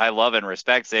I love and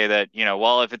respect say that,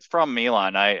 well, if it's from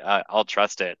Elon, I'll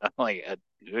trust it. I'm like,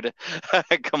 dude,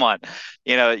 come on,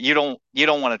 you don't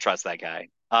want to trust that guy.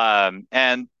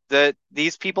 And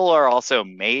these people are also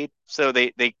made, so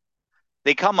they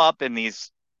come up in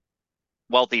these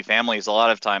wealthy families a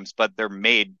lot of times, but they're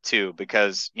made too,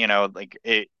 because like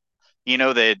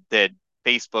that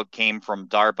Facebook came from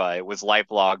DARPA. It was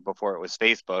LifeLog before it was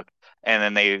Facebook,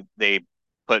 and then they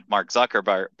put Mark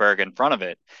Zuckerberg in front of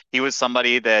it. He was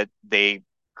somebody that they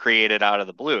created out of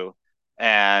the blue,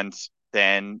 and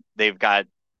then they've got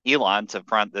Elon to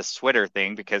front this Twitter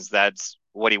thing because that's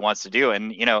what he wants to do.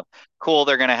 And cool,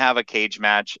 they're gonna have a cage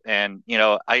match, and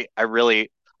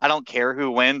I don't care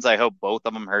who wins. I hope both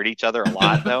of them hurt each other a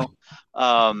lot, though.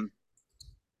 Um,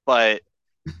 but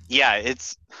yeah,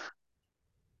 it's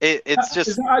Is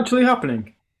just that actually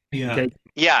happening? Yeah, Okay.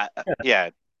 yeah, yeah.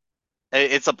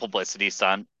 It's a publicity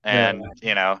stunt, Yeah. and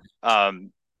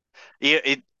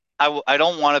it I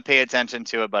don't want to pay attention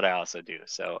to it, but I also do.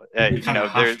 So you kind of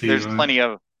have to, there's right? plenty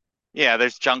of, yeah,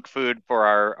 there's junk food for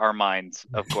our minds,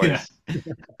 of Yeah. course.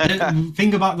 The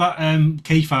thing about that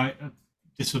cage fight,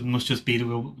 must just be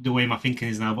the way my thinking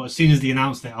is now. But as soon as they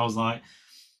announced it, I was like,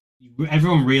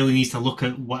 everyone really needs to look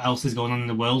at what else is going on in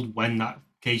the world when that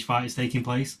cage fight is taking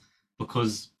place,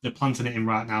 because they're planting it in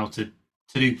right now to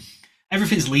do.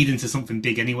 Everything's leading to something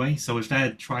big anyway. So if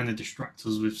they're trying to distract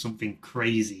us with something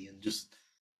crazy and just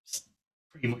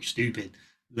pretty much stupid,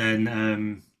 then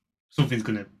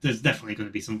there's definitely gonna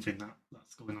be something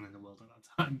that's going on in the world at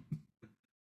that time.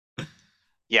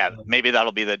 Yeah, maybe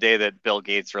that'll be the day that Bill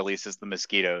Gates releases the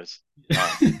mosquitoes.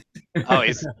 Um, oh,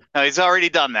 he's already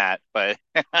done that, but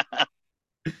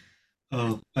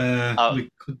Oh, uh, we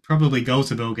could probably go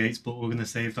to Bill Gates, but we're going to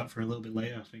save that for a little bit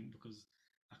later, I think, because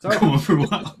I could So go on for a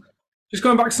while. just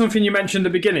going back to something you mentioned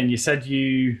at the beginning, you said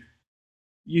you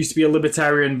used to be a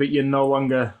libertarian, but you're no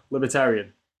longer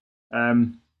libertarian.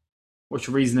 What's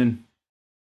your reasoning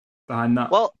behind that?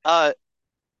 well, a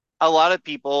lot of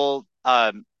people.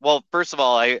 Well, first of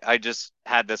all, I just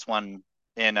had this one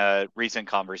in a recent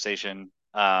conversation,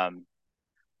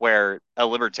 where a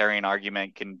libertarian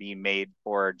argument can be made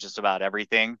for just about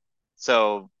everything.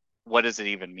 So what does it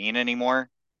even mean anymore?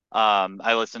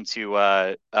 I listen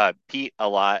to Pete a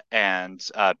lot, and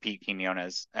Pete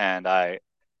Quinones, and I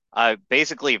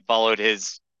basically followed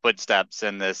his footsteps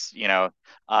in this,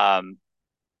 um,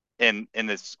 in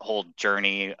this whole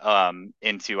journey,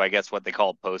 into, I guess, what they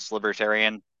call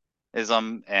post-libertarianism.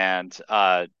 And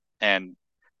it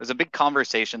was a big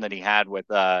conversation that he had with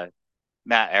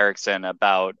Matt Erickson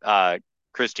about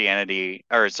Christianity,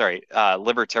 or sorry,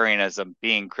 libertarianism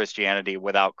being Christianity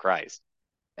without Christ.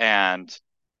 And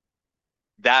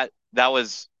that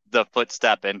was the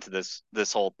footstep into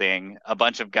this whole thing. A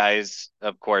bunch of guys,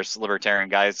 of course, libertarian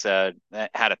guys, had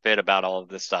a fit about all of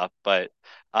this stuff, but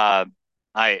uh,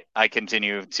 I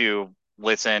continue to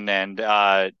listen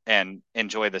and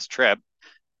enjoy this trip.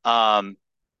 Um,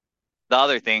 the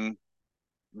other thing,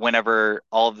 whenever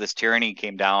all of this tyranny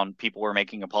came down, people were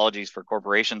making apologies for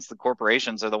corporations. The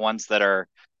corporations are the ones that are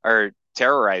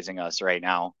terrorizing us right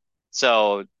now.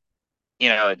 So, do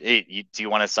you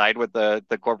want to side with the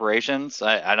corporations?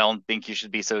 I don't think you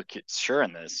should be so sure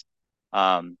in this.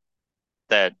 Um,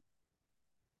 that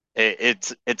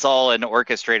it's all an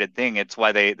orchestrated thing. It's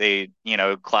why they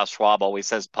Klaus Schwab always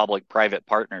says public-private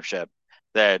partnership,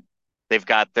 that they've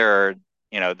got their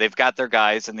they've got their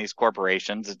guys in these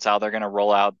corporations. It's how they're going to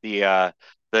roll out the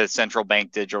central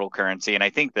bank digital currency. And I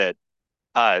think that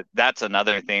that's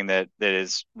another thing that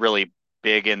is really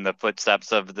big in the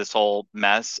footsteps of this whole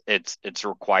mess. It's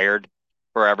required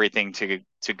for everything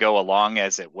to go along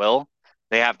as it will.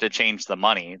 They have to change the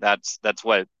money. That's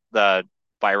what the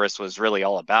virus was really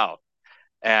all about.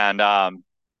 And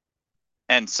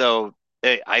so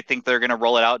I think they're going to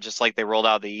roll it out just like they rolled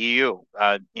out the EU.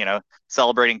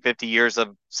 Celebrating 50 years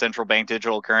of central bank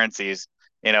digital currencies,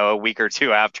 a week or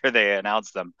two after they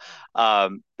announced them,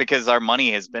 because our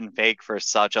money has been fake for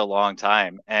such a long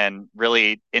time, and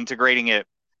really integrating it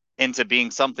into being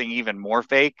something even more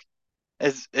fake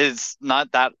is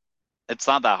not that it's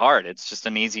not that hard. It's just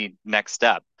an easy next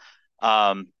step.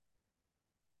 Um,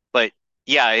 but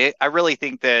yeah, I really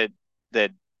think that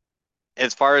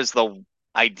as far as the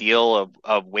ideal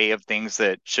of way of things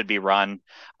that should be run,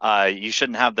 you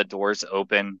shouldn't have the doors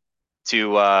open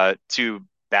to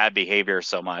bad behavior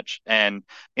so much. And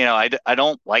I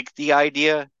don't like the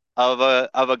idea of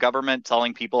a government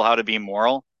telling people how to be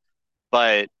moral,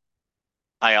 but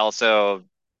I also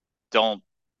don't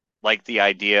like the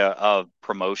idea of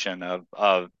promotion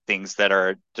of things that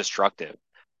are destructive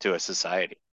to a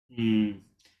society. Mm.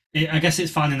 I guess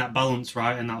it's finding that balance,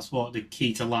 right? And that's what the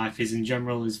key to life is in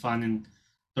general, is finding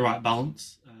the right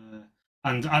balance.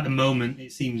 And at the moment,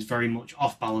 it seems very much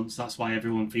off balance. That's why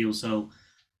everyone feels so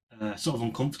sort of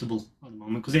uncomfortable at the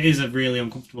moment, because it is a really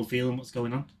uncomfortable feeling what's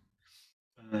going on.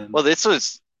 Well,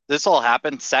 this all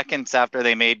happened seconds after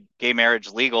they made gay marriage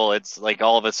legal. It's like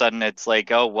all of a sudden it's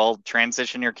like, oh, well,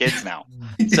 transition your kids now.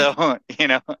 So,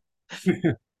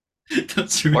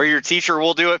 That's true. or your teacher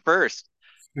will do it first.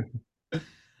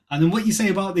 And then what you say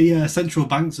about the central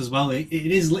banks as well, it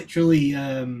is literally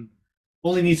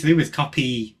all they need to do is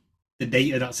copy the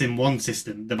data that's in one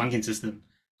system, the banking system,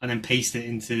 and then paste it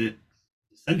into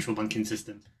the central banking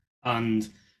system. And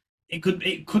it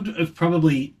could have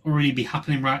probably already be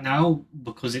happening right now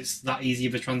because it's that easy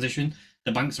of a transition.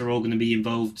 The banks are all going to be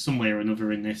involved some way or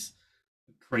another in this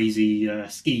crazy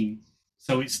scheme.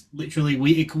 So it's literally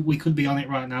we could be on it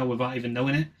right now without even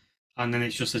knowing it, and then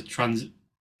it's just a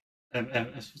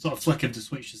sort of flick of the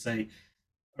switch to say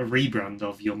a rebrand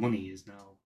of your money is now.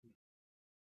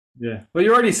 Yeah. Well,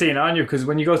 you're already seeing it, aren't you? Because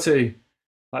when you go to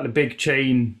like the big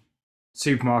chain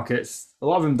supermarkets, a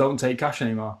lot of them don't take cash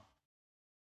anymore.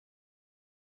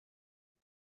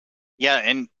 Yeah,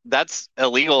 and that's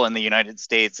illegal in the United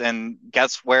States. And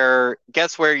guess where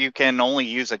you can only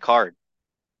use a card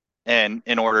and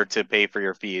in order to pay for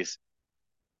your fees?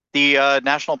 The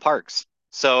national parks.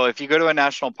 So if you go to a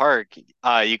national park,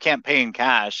 you can't pay in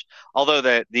cash, although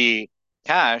the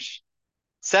cash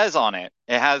says on it,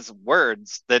 it has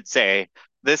words that say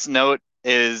this note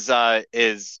is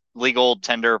legal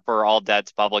tender for all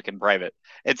debts, public and private.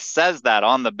 It says that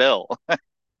on the bill,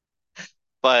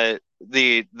 but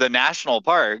the national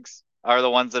parks are the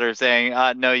ones that are saying,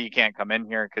 no, you can't come in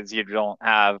here because you don't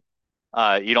have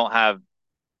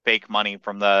fake money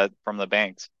from the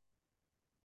banks.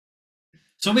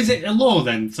 So is it a law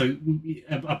then? So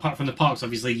apart from the parks,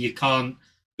 obviously you can't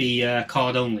be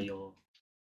card only or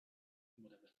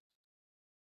whatever.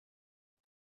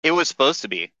 It was supposed to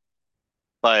be,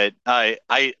 but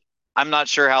I'm not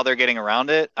sure how they're getting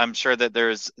around it. I'm sure that there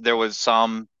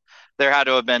had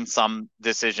to have been some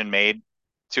decision made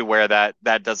to where that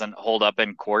doesn't hold up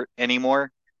in court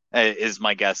anymore. Is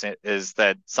my guess is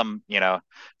that some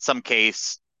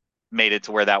case made it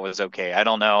to where that was okay. I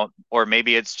don't know, or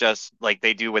maybe it's just like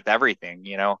they do with everything,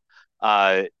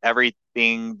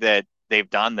 everything that they've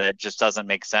done that just doesn't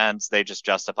make sense. They just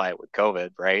justify it with COVID,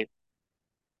 right?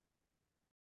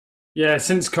 Yeah,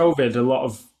 since COVID, a lot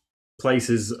of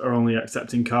places are only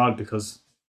accepting card because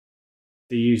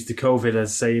they used the COVID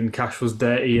as saying cash was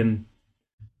dirty and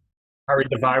carried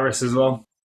the virus as well.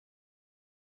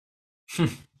 But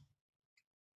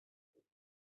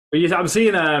yes, I'm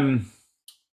seeing.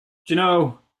 Do you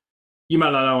know? You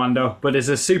might not know, Ando, but there's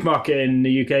a supermarket in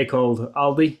the UK called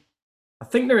Aldi. I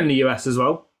think they're in the US as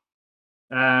well.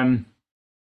 Um,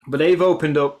 but they've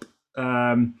opened up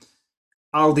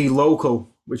Aldi Local,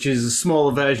 which is a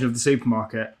smaller version of the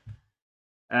supermarket.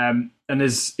 And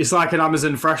it's like an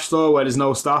Amazon Fresh store where there's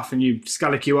no staff, and you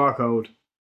scan a QR code.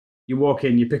 You walk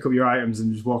in, you pick up your items,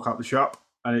 and just walk out the shop,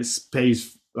 and it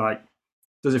pays like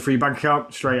does it for your bank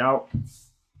account straight out.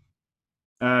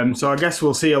 So I guess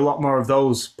we'll see a lot more of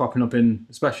those popping up in,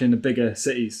 especially in the bigger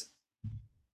cities.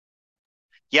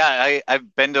 Yeah,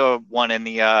 I've been to one in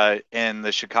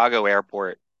the Chicago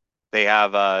airport. They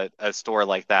have a store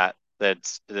like that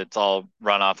that's all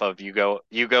run off of you go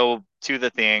to the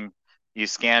thing, you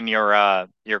scan your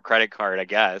credit card, I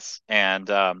guess, and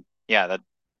yeah, that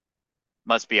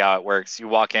must be how it works. You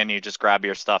walk in, you just grab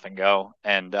your stuff and go,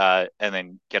 and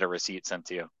then get a receipt sent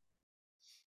to you.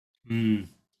 Mm.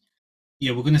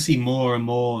 Yeah, we're going to see more and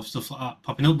more stuff like that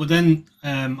popping up. But then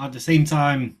at the same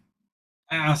time,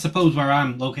 I suppose where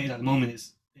I'm located at the moment,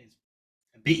 it's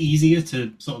a bit easier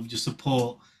to sort of just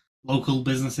support local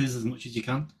businesses as much as you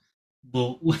can.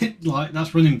 But like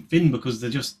that's running thin because they're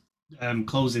just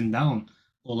closing down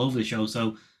all over the show.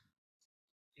 So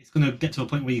it's going to get to a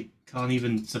point where you can't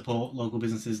even support local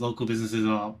businesses. Local businesses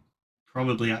are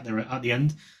probably at the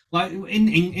end. Like in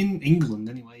England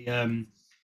anyway.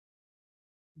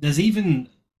 There's even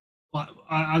like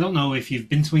I don't know if you've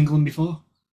been to England before.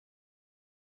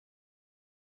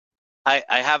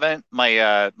 I haven't. My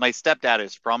stepdad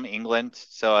is from England,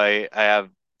 so I have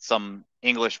some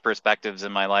English perspectives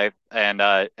in my life, and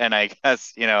I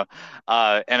guess and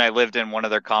I lived in one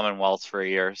of their commonwealths for a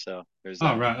year, so there's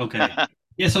Oh that. right, okay.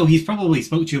 Yeah, so he's probably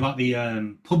spoke to you about the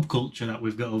pub culture that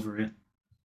we've got over here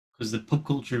because the pub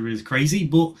culture is crazy.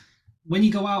 But when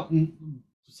you go out and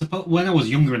suppose when I was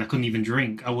younger and I couldn't even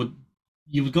drink, I would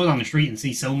you would go down the street and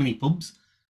see so many pubs.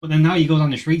 But then now you go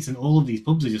down the streets and all of these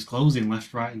pubs are just closing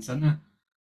left, right, and centre.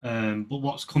 But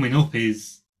what's coming up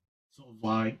is sort of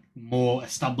like more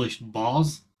established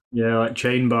bars. Yeah, like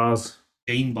chain bars.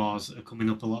 Chain bars are coming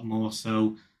up a lot more.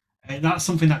 So that's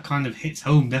something that kind of hits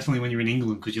home definitely when you're in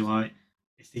England because you're like,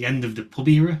 it's the end of the pub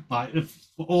era. Like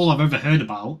all I've ever heard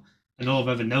about and all I've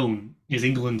ever known is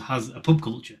England has a pub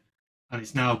culture, and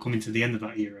it's now coming to the end of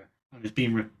that era, and it's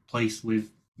being replaced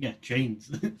with chains.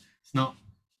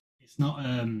 It's not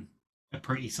a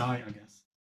pretty sight, I guess.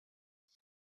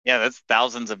 Yeah, that's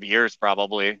thousands of years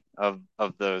probably of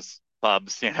those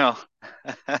pubs, you know.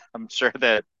 I'm sure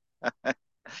that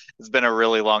it's been a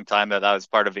really long time that that was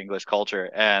part of English culture,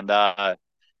 and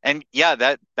yeah,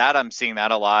 that I'm seeing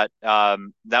that a lot.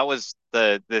 That was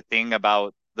the thing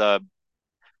about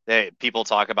people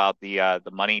talk about the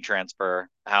money transfer,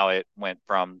 how it went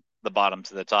from the bottom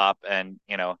to the top, and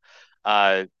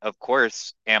of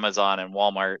course, Amazon and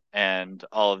Walmart and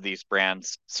all of these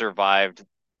brands survived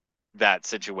that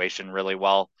situation really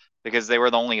well because they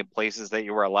were the only places that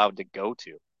you were allowed to go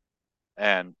to,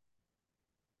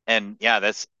 and yeah,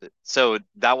 that's so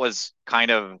that was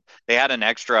kind of they had an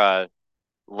extra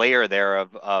layer there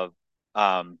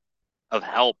um of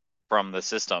help from the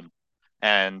system,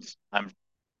 and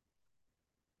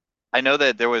I know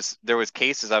that there was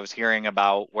cases I was hearing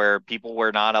about where people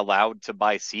were not allowed to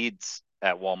buy seeds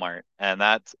at Walmart, and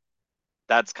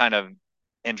that's kind of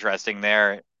interesting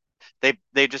there.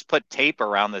 They just put tape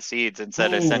around the seeds and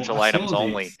said Oh, I essential items saw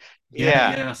only. this. Yeah,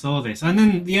 Yeah. yeah, I saw this. And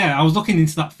then, yeah, I was looking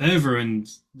into that further, and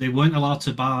they weren't allowed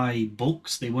to buy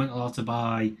books. They weren't allowed to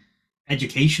buy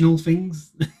educational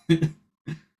things.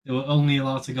 They were only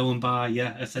allowed to go and buy,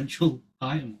 yeah, essential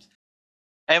items.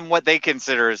 And what they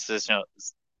consider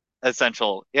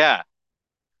essential. Yeah.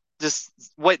 Just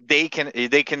what they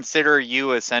consider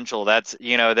you essential. That's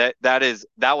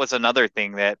that was another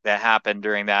thing that happened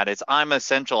during that is I'm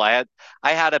essential. I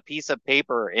had a piece of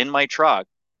paper in my truck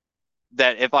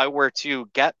that if I were to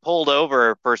get pulled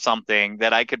over for something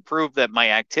that I could prove that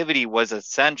my activity was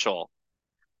essential.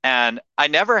 And I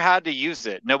never had to use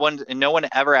it. No one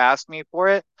ever asked me for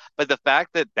it, but the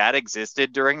fact that that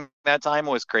existed during that time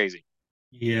was crazy.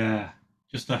 Yeah,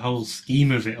 just the whole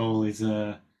scheme of it all is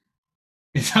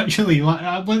it's actually like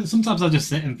sometimes I just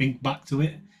sit and think back to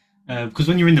it because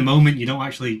when you're in the moment, you don't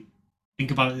actually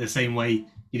think about it the same way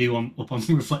you do upon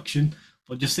reflection.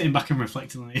 But just sitting back and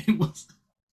reflecting on it, it was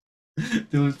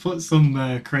they would put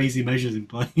some crazy measures in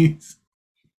place.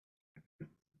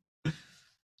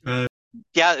 Uh,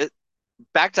 Yeah,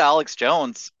 back to Alex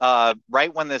Jones,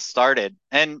 right when this started.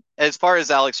 And as far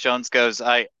as Alex Jones goes,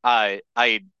 I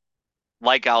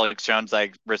like Alex Jones.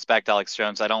 I respect Alex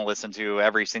Jones. I don't listen to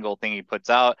every single thing he puts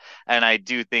out, and I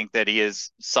do think that he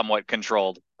is somewhat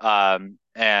controlled.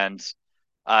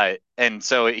 And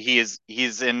so he's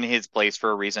in his place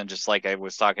for a reason, just like I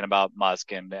was talking about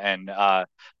Musk and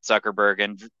Zuckerberg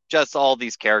and just all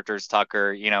these characters,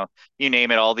 Tucker, you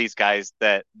name it, all these guys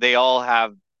that they all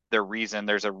have their reason.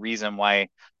 There's a reason why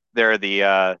they're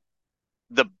the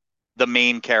the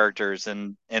main characters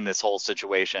in this whole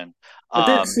situation. I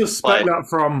did suspect But that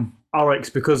from Alex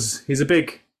because he's a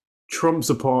big Trump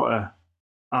supporter,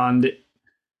 and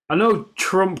I know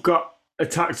Trump got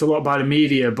attacked a lot by the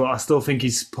media, but I still think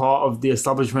he's part of the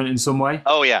establishment in some way.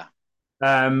 oh yeah,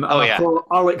 And oh I yeah, thought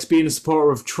Alex being a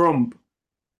supporter of Trump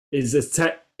is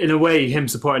in a way him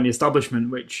supporting the establishment,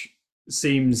 which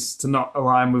seems to not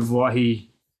align with what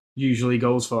he usually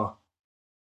goes for.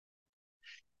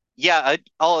 Yeah,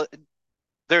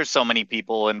 there's so many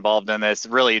people involved in this.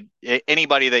 Really,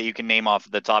 anybody that you can name off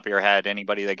the top of your head,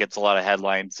 anybody that gets a lot of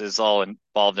headlines is all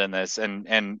involved in this.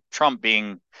 And Trump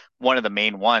being one of the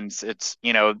main ones, it's,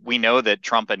 we know that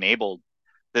Trump enabled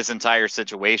this entire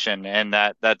situation, and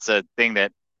that's a thing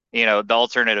that, the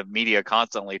alternative media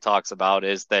constantly talks about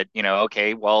is that,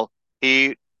 okay, well,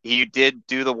 he did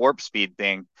do the warp speed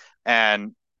thing,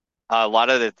 and a lot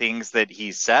of the things that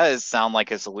he says sound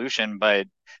like a solution, but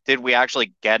did we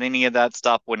actually get any of that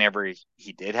stuff whenever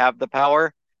he did have the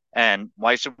power? And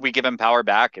why should we give him power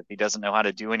back if he doesn't know how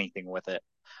to do anything with it?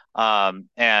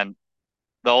 And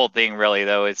the whole thing really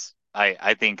though is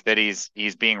I think that he's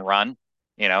being run.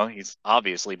 He's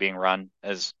obviously being run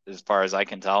as far as I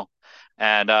can tell.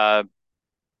 And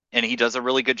he does a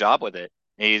really good job with it.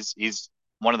 He's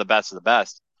one of the best of the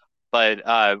best. But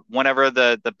whenever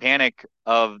the panic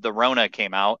of the Rona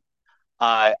came out,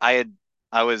 I had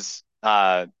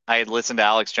I had listened to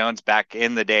Alex Jones back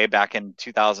in the day, back in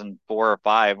 2004 or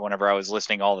five, whenever I was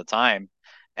listening all the time,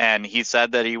 and he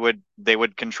said that they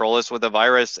would control us with a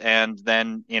virus, and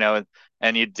then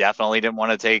and you definitely didn't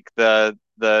want to take the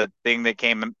thing that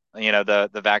came,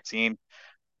 the vaccine.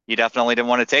 You definitely didn't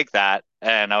want to take that,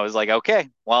 and I was like, okay,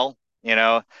 well,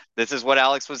 this is what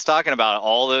Alex was talking about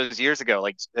all those years ago,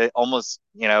 like almost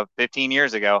 15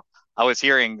 years ago. I was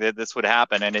hearing that this would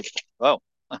happen, and oh,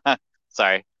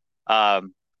 sorry,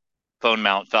 um, phone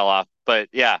mount fell off. But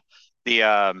yeah,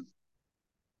 the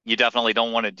you definitely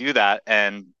don't want to do that.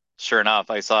 And sure enough,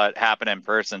 I saw it happen in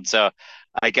person. So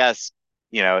I guess,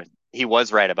 he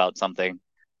was right about something.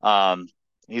 Um,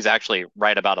 he's actually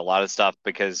right about a lot of stuff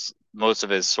because most of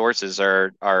his sources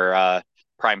are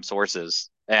prime sources.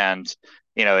 And,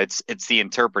 it's the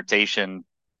interpretation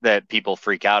that people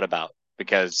freak out about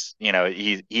because,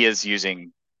 he is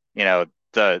using,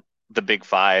 the big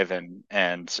five and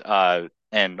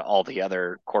all the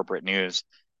other corporate news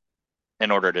in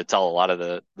order to tell a lot of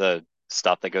the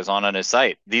stuff that goes on his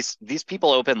site. These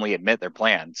people openly admit their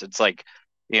plans. It's like,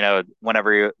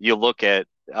 whenever you look at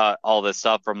all this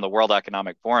stuff from the World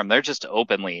Economic Forum, they're just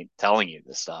openly telling you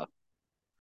this stuff.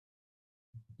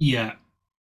 Yeah.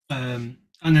 And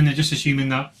then they're just assuming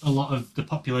that a lot of the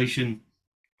population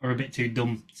are a bit too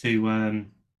dumb to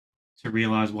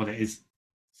realize what it is.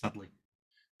 Sadly,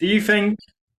 Do you think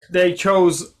they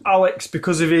chose Alex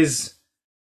because of his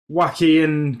wacky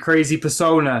and crazy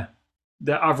persona?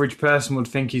 The average person would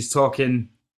think he's talking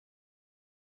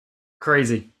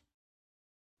crazy.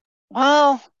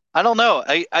 Well, I don't know.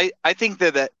 I think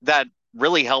that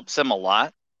really helps him a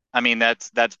lot. I mean,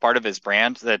 that's part of his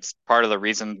brand. That's part of the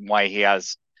reason why he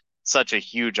has such a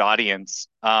huge audience.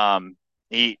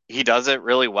 He does it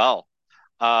really well.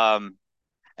 Um,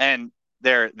 And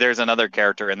there's another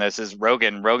character in this is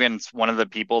Rogan. Rogan's one of the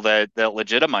people that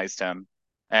legitimized him,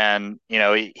 and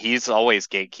he's always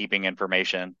gatekeeping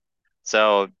information.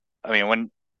 So I mean,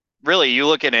 when really you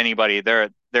look at anybody, they're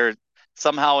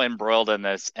somehow embroiled in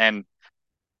this, and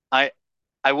I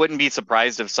I wouldn't be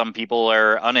surprised if some people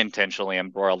are unintentionally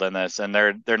embroiled in this, and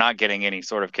they're not getting any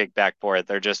sort of kickback for it.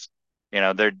 They're just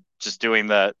doing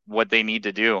what they need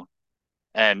to do,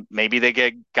 and maybe they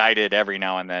get guided every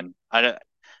now and then.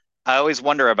 I always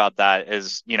wonder about that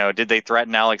is, did they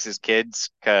threaten Alex's kids?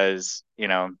 Because,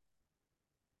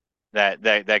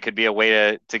 that could be a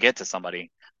way to get to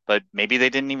somebody, but maybe they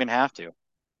didn't even have to.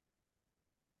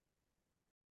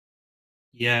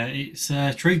 yeah, it's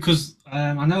true because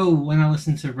I know when I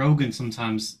listen to Rogan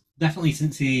sometimes, definitely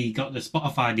since he got the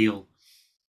Spotify deal,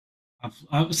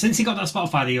 since he got that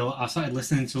Spotify deal, I started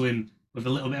listening to him with a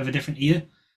little bit of a different ear,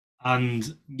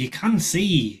 and you can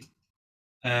see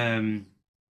um,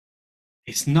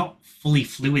 it's not fully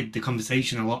fluid the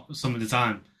conversation a lot some of the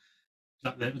time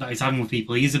that he's having with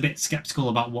people. He is a bit skeptical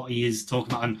about what he is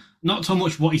talking about, and not so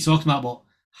much what he's talking about, but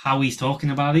how he's talking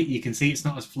about it. You can see it's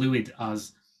not as fluid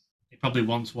as it probably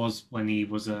once was when he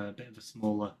was a bit of a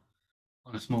smaller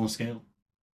on a smaller scale.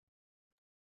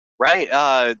 Right.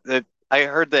 I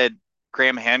heard that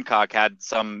Graham Hancock had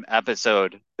some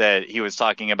episode that he was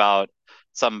talking about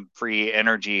some free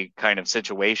energy kind of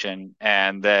situation,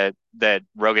 and that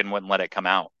Rogan wouldn't let it come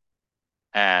out.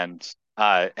 And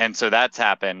so that's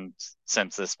happened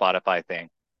since the Spotify thing.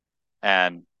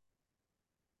 And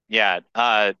yeah,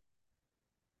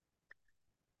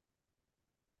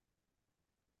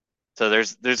 so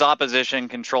there's opposition,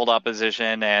 controlled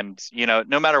opposition, and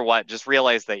no matter what, just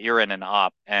realize that you're in an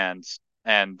op, and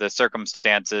the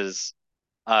circumstances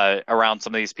around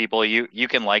some of these people, you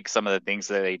can like some of the things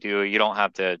that they do. You don't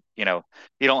have to, you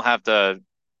don't have to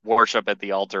worship at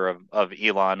the altar of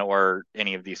Elon or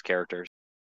any of these characters.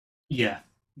 Yeah,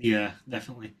 yeah,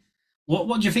 definitely.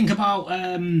 What do you think about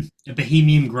a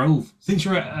Bohemian Grove? Since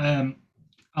you're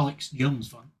Alex Jones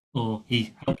fan, or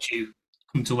he helped you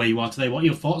come to where you are today, what are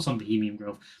your thoughts on Bohemian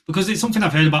Grove? Because it's something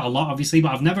I've heard about a lot, obviously,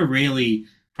 but I've never really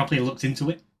properly looked into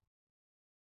it.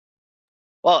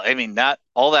 Well, I mean that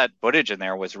all that footage in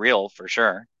there was real for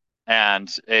sure, and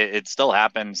it still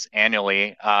happens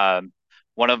annually.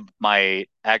 One of my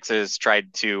exes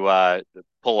tried to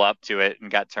pull up to it and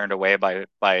got turned away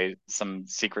by some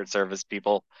Secret Service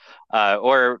people,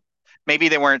 or maybe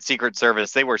they weren't Secret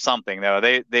Service. They were something though.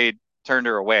 They turned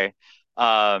her away.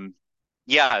 Um,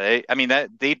 yeah, I mean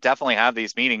that they definitely have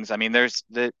these meetings. I mean, there's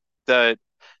the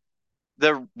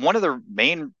the one of the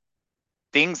main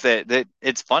things that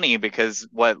it's funny because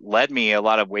what led me a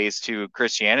lot of ways to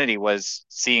Christianity was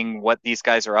seeing what these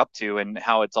guys are up to and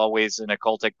how it's always an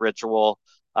occultic ritual,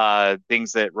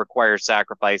 things that require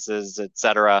sacrifices,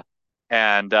 etc.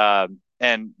 And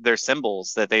their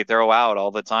symbols that they throw out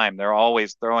all the time. They're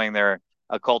always throwing their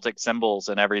occultic symbols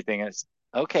and everything. It's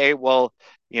okay, well,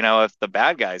 if the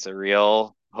bad guys are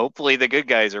real, hopefully the good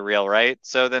guys are real, right?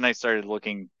 So then I started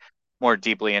looking more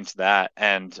deeply into that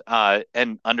and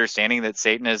understanding that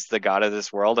Satan is the god of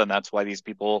this world and that's why these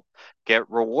people get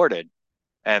rewarded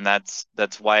and that's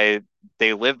why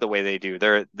they live the way they do.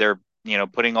 They're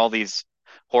putting all these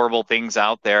horrible things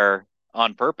out there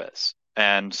on purpose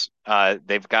and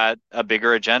they've got a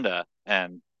bigger agenda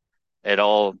and it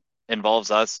all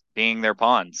involves us being their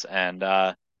pawns and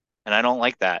I don't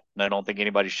like that and I don't think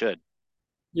anybody should.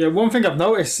 Yeah, one thing I've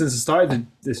noticed since I started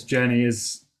this journey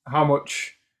is how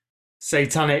much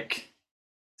satanic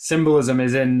symbolism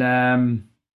is in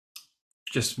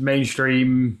just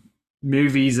mainstream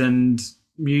movies and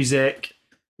music.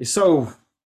 It's so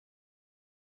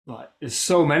there's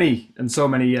so many and so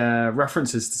many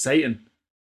references to Satan,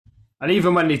 and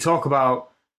even when they talk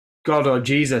about God or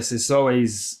Jesus, it's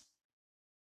always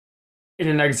in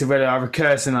a negative way. They have a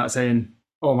curse in that saying,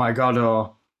 "Oh my God"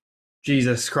 or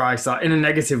 "Jesus Christ," like in a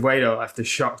negative way. Though, if they're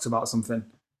shocked about something.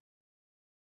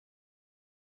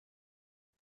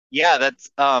 Yeah, that's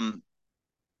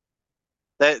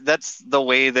the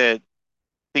way that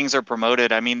things are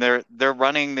promoted. I mean, they're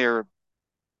running their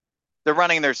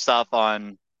stuff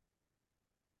on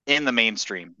in the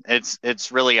mainstream.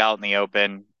 It's really out in the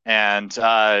open, and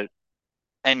yeah,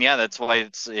 that's why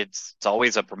it's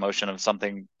always a promotion of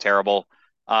something terrible.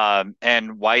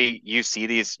 And why you see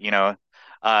these,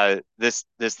 this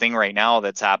thing right now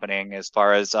that's happening as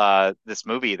far as this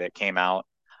movie that came out.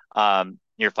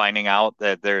 You're finding out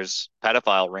that there's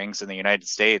pedophile rings in the United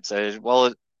States.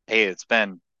 Well, hey, it's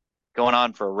been going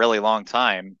on for a really long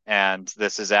time, and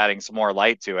this is adding some more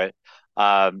light to it.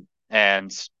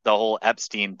 And the whole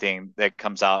Epstein thing that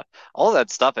comes out, all of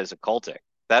that stuff is occultic.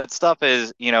 That stuff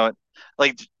is,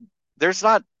 like there's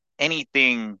not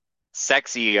anything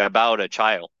sexy about a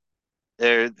child.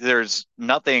 There's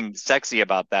nothing sexy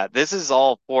about that. This is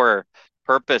all for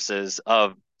purposes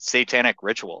of satanic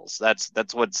rituals. That's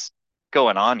what's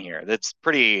going on here. That's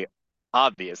pretty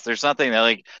obvious. There's nothing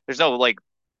that there's no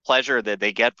pleasure that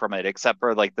they get from it except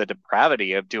for like the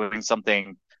depravity of doing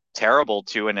something terrible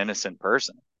to an innocent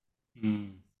person. Hmm.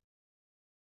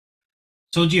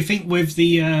 So do you think with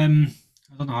the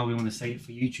I don't know how we want to say it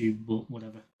for YouTube, but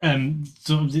whatever.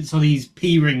 So these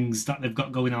P rings that they've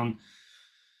got going on,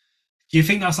 do you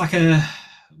think that's like a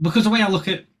because the way I look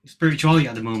at spirituality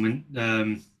at the moment,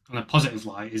 on a positive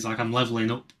light, is like I'm leveling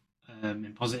up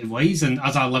in positive ways, and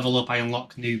as I level up, I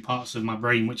unlock new parts of my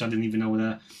brain which I didn't even know were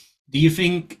there. Do you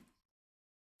think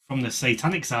from the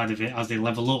satanic side of it, as they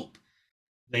level up,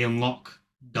 they unlock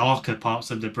darker parts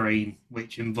of the brain,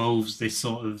 which involves this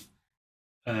sort of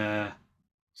uh,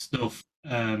 stuff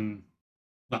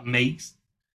that makes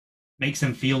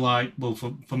them feel like, well,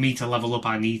 for me to level up,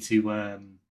 I need to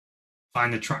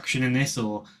find attraction in this,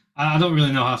 or I don't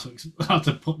really know how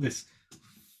to put this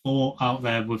thought out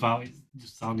there without it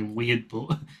just sounding weird,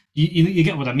 but you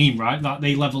get what I mean, right? That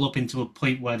they level up into a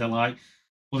point where they're like,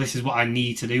 well, this is what I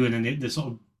need to do, and then they're sort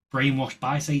of brainwashed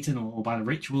by Satan or by the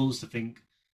rituals to think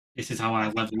this is how I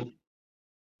level up.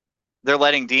 They're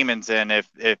letting demons in if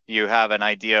you have an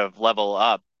idea of level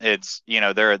up. It's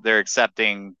they're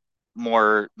accepting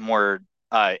more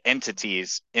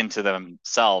entities into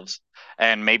themselves,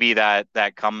 and maybe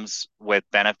that comes with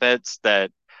benefits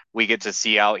that we get to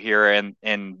see out here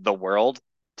in the world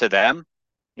to them.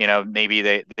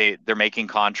 Maybe they're making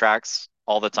contracts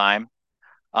all the time,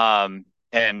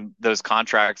 and those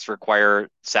contracts require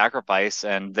sacrifice,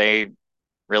 and they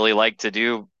really like to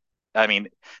do. I mean,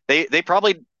 they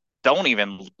probably don't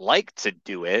even like to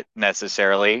do it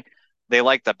necessarily. They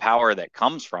like the power that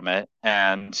comes from it,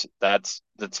 and that's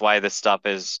why this stuff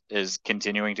is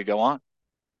continuing to go on.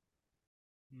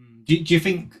 Do you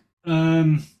think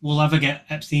we'll ever get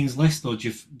Epstein's list, or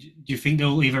do you think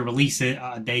they'll either release it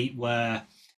at a date where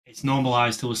it's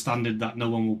normalized to a standard that no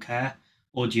one will care,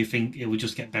 or do you think it will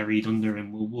just get buried under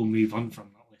and we'll move on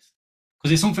from that list?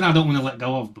 Because it's something I don't want to let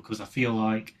go of because I feel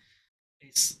like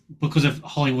it's because of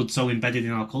Hollywood so embedded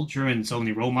in our culture and so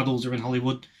many role models are in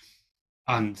Hollywood.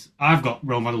 And I've got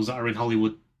role models that are in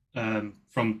Hollywood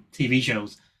from TV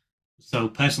shows. So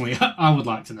personally, I would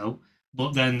like to know,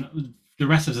 but then the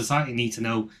rest of society need to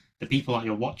know the people that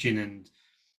you're watching and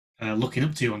looking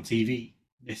up to on TV.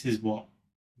 This is what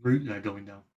route they're going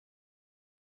down.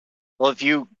 Well, if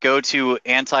you go to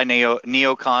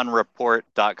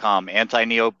anti-neoconreport.com,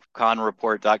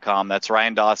 anti-neoconreport.com, that's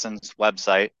Ryan Dawson's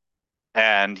website,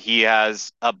 and he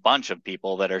has a bunch of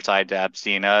people that are tied to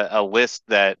Epstein, a list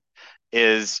that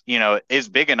is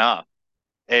big enough.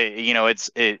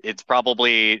 It's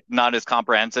probably not as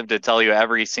comprehensive to tell you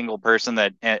every single person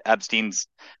that Epstein's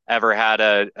ever had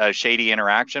a shady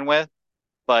interaction with,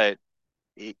 but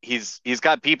he's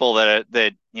got people that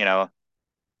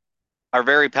are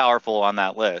very powerful on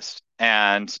that list,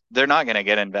 and they're not going to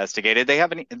get investigated.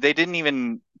 They didn't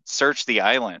even search the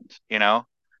island.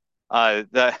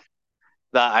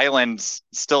 The island's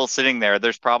still sitting there.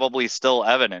 There's probably still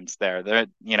evidence there.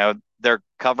 They're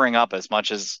covering up as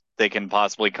much as they can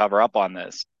possibly cover up on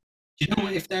this. Do you know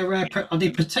if they're are they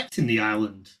protecting the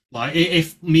island? Like,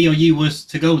 if me or you was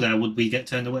to go there, would we get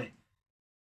turned away?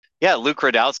 Yeah, Luke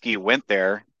Radowski went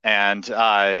there and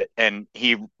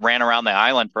he ran around the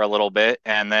island for a little bit,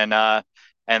 and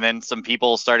then some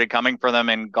people started coming for them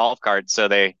in golf carts, so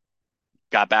they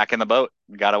got back in the boat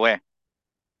and got away.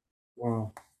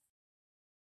 Wow.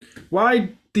 Why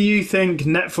do you think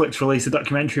Netflix released a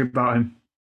documentary about him?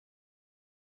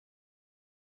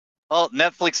 Well,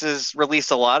 Netflix has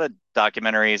released a lot of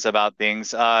documentaries about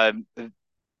things. I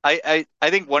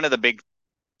think one of the big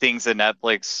things that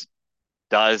Netflix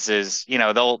does is,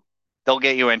 they'll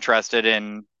get you interested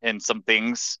in some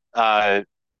things,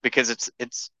 because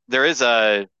it's there is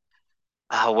a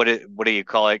what do you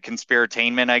call it,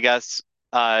 conspiratainment, I guess,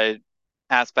 uh,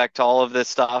 aspect to all of this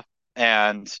stuff,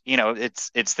 and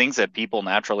it's things that people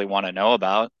naturally want to know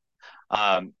about,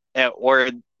 or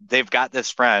they've got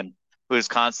this friend who's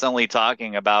constantly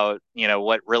talking about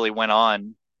what really went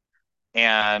on,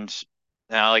 and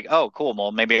like, oh, cool,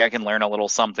 well, maybe I can learn a little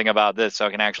something about this so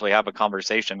I can actually have a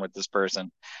conversation with this person,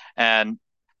 and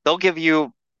they'll give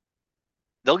you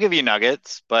they'll give you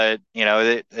nuggets, but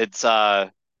it's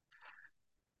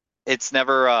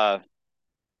never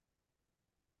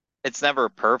it's never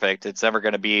perfect. It's never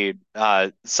going to be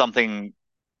something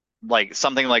like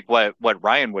what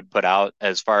Ryan would put out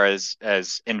as far as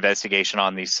investigation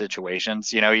on these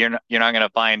situations. You're not going to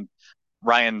find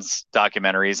Ryan's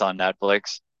documentaries on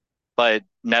Netflix, but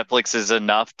Netflix is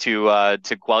enough to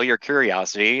quell your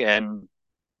curiosity, and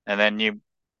then you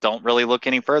don't really look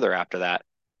any further after that.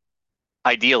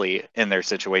 Ideally, in their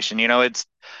situation, it's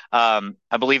I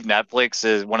believe Netflix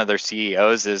is one of their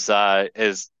CEOs is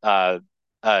a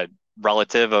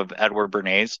relative of Edward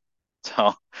Bernays,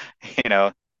 so you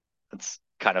know it's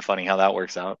kind of funny how that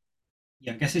works out.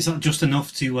 Yeah, I guess it's not just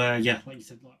enough to yeah, like you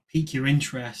said, like pique your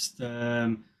interest,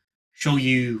 show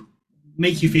you,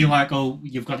 make you feel like, oh,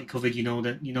 you've got it covered. You know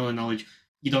the knowledge.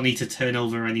 You don't need to turn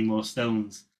over any more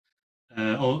stones.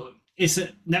 Or it's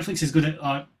Netflix is good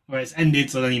at where it's ended,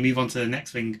 so then you move on to the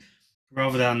next thing,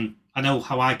 rather than I know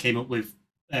how I came up with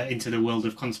into the world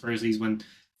of conspiracies when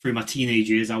through my teenage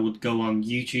years I would go on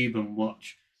YouTube and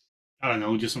watch, I don't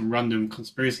know, just some random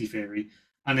conspiracy theory,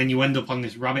 and then you end up on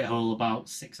this rabbit hole about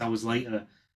 6 hours later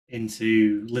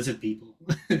into lizard people.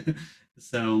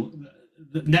 So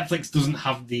Netflix doesn't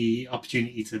have the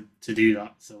opportunity to do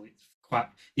that, so it's quite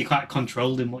you're quite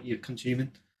controlled in what you're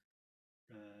consuming.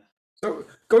 So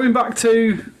going back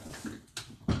to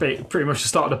pretty much the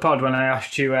start of the pod when I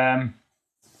asked you, I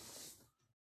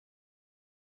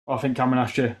think Cameron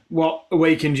asked you what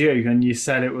awakened you, and you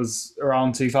said it was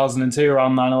around 2002,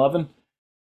 around 9/11.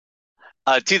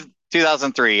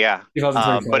 2003, yeah.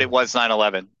 2003, But sorry. it was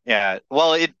 9/11. Yeah.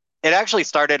 Well, it actually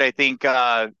started, I think,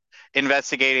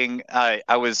 investigating.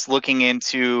 I was looking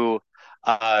into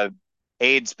uh,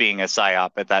 AIDS being a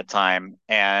psyop at that time,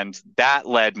 and that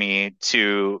led me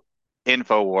to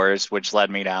Infowars, which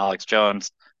led me to Alex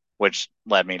Jones, which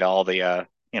led me to all the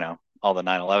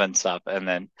 9/11 stuff,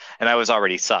 and I was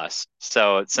already sus.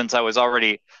 So since I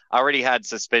already had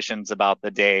suspicions about the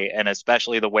day, and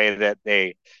especially the way that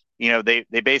they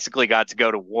they basically got to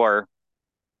go to war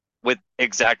with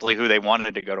exactly who they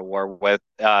wanted to go to war with,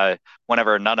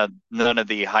 whenever none of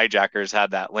the hijackers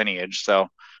had that lineage. So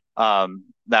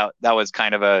that was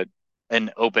kind of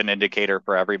an open indicator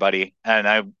for everybody,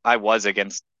 and I was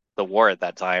against the war at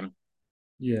that time.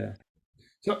 Yeah.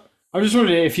 So I'm just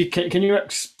wondering if you can you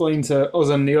explain to us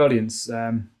and the audience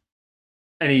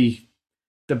any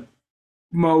the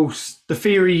the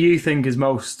theory you think is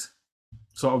most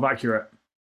sort of accurate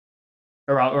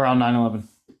around 9/11.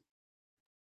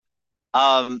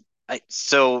 I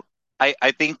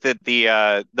think that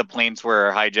the planes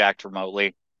were hijacked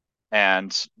remotely,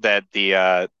 and that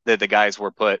the guys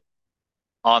were put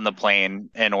on the plane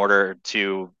in order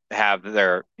to have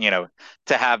to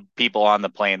have people on the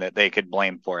plane that they could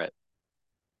blame for it.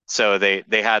 So they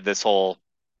had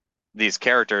these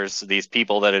characters, these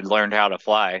people that had learned how to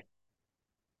fly.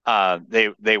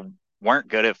 They weren't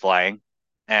good at flying,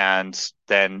 and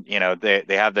then they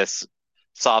have this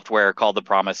software called the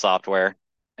Promise software,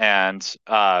 and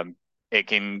it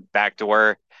can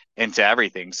backdoor into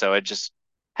everything. So it just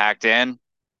hacked in,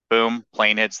 boom,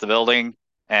 plane hits the building,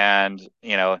 and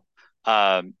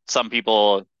some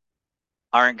people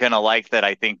aren't gonna like that.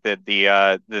 I think that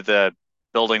the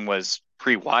building was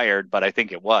pre-wired, but I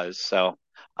think it was. So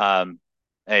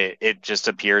it just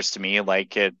appears to me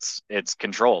like it's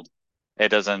controlled. It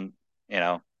doesn't, you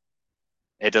know,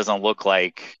 it doesn't look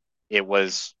like it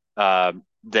was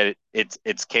that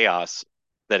it's chaos,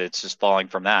 that it's just falling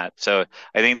from that. So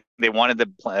I think they wanted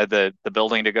the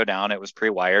building to go down. It was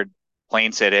pre-wired.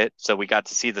 Planes hit it, so we got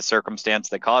to see the circumstance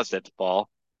that caused it to fall,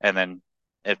 and then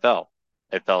it fell.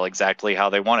 It fell exactly how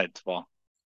they wanted it to fall.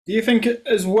 Do you think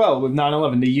as well with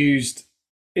 9/11 they used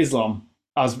Islam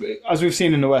as we've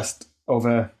seen in the West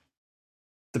over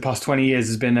the past 20 years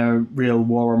has been a real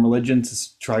war on religion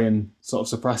to try and sort of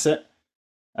suppress it.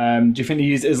 Do you think they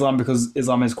used Islam because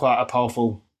Islam is quite a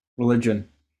powerful religion?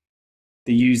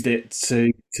 They used it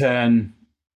to turn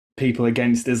people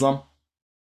against Islam.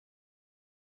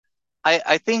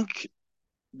 I think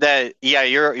that, yeah,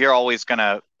 you're always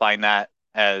gonna find that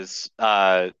as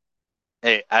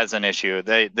as an issue.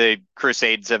 The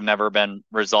Crusades have never been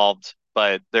resolved,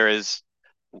 but there is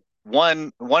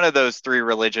one of those three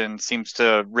religions seems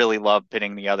to really love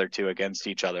pitting the other two against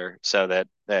each other, so that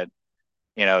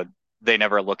you know they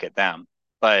never look at them.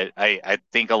 But I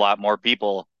think a lot more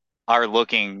people are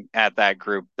looking at that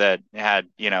group that had,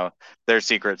 their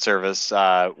Secret Service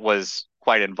was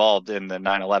quite involved in the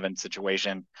 9/11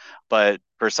 situation, but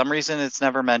for some reason it's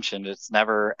never mentioned. It's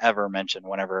never ever mentioned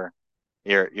whenever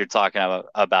you're talking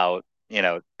about,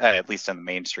 at least in the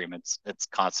mainstream, it's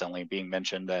constantly being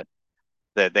mentioned that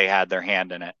they had their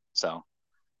hand in it. So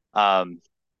um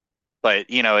but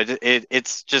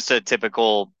it's just a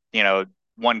typical,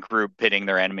 one group pitting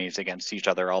their enemies against each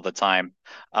other all the time.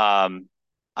 Um,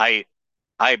 I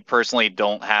I personally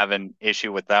don't have an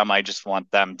issue with them. I just want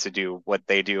them to do what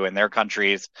they do in their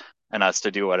countries, and us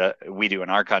to do what we do in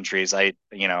our countries.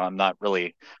 I'm not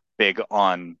really big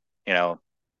on,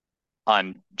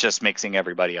 just mixing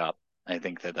everybody up. I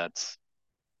think that's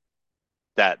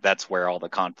where all the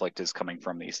conflict is coming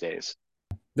from these days.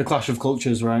 The clash of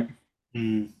cultures, right?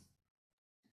 Mm.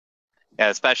 Yeah,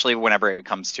 especially whenever it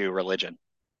comes to religion.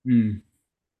 Mm.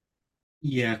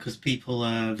 Yeah, because people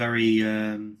are very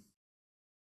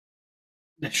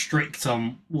they're strict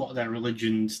on what their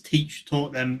religions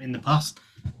taught them in the past,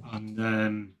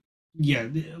 and yeah,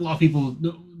 a lot of people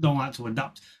don't like to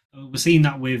adapt. We're seeing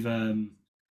that with in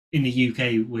the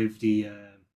UK with the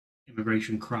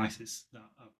immigration crisis that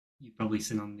you've probably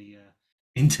seen on the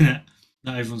internet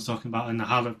that everyone's talking about, and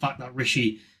how the fact that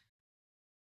Rishi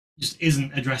just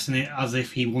isn't addressing it as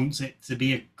if he wants it to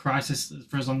be a crisis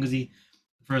for as long as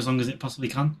it possibly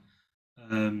can.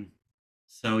 Um,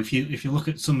 so if you look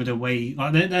at some of the way,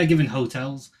 like they're giving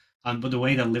hotels, but the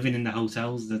way they're living in the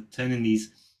hotels, they're turning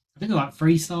these, I think they're like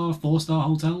 3-star, 4-star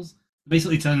hotels,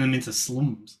 basically turning them into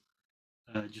slums,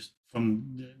 just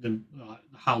from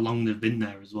how long they've been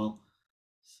there as well.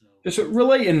 So Just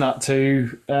relating that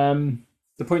to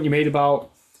the point you made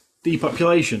about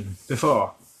depopulation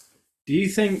before, do you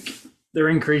think they're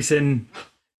increasing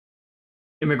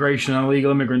immigration and illegal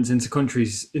immigrants into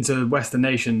countries, into Western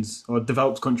nations or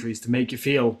developed countries to make you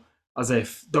feel as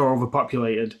if they're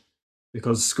overpopulated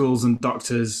because schools and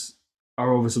doctors are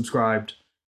oversubscribed?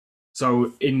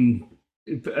 So in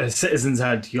a citizen's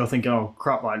head, you're thinking, oh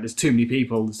crap, like there's too many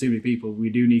people, we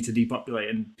do need to depopulate,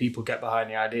 and people get behind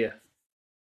the idea.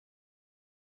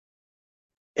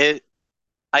 It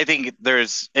I think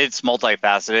it's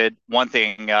multifaceted. One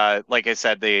thing, like I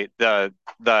said, the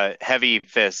heavy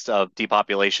fist of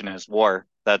depopulation is war.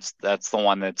 That's the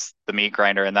one that's the meat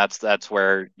grinder, and that's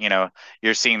where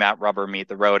you're seeing that rubber meet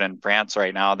the road in France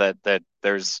right now. That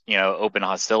there's open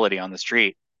hostility on the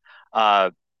street.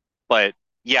 Uh, but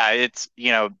yeah, it's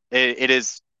it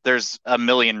is. There's a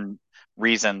million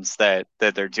reasons that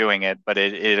they're doing it, but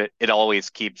it always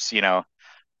keeps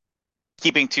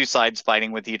keeping two sides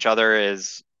fighting with each other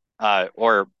is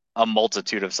or a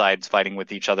multitude of sides fighting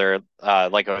with each other.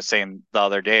 Like I was saying the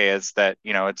other day, is that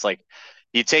it's like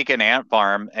you take an ant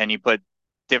farm and you put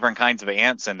different kinds of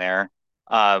ants in there.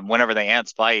 Whenever the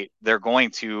ants fight, they're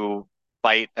going to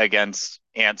fight against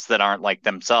ants that aren't like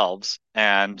themselves,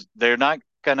 and they're not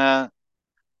gonna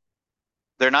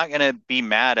be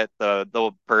mad at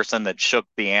the person that shook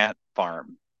the ant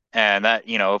farm. And that,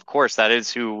 of course, that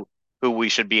is who we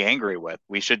should be angry with.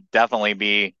 We should definitely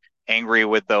be angry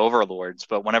with the overlords.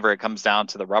 But whenever it comes down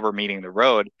to the rubber meeting the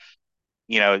road,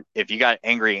 if you got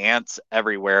angry ants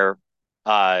everywhere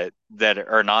that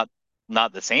are not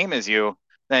the same as you,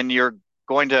 then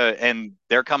and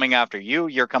they're coming after you,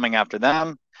 you're coming after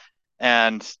them,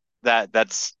 and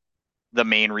that's the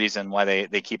main reason why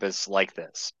they keep us like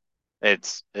this.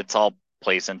 It's all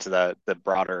plays into the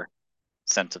broader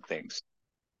sense of things.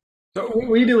 So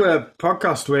we do a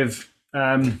podcast with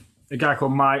a guy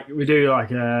called Mike. We do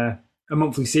like a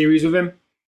monthly series with him.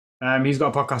 He's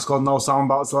got a podcast called No Sound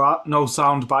Bites Allowed. No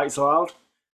Sound Bites Allowed.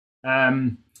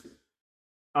 Um,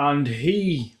 and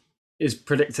he is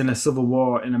predicting a civil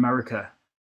war in America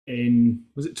in,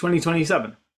 was it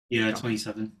 2027? Yeah,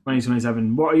 27.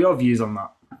 2027. What are your views on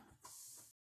that?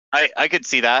 I could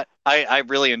see that. I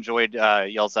really enjoyed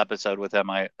Yell's episode with him.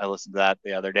 I listened to that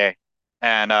the other day,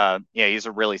 and yeah, he's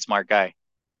a really smart guy.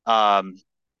 Um,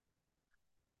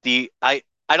 the I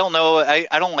don't know.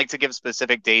 I don't like to give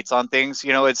specific dates on things.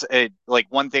 Like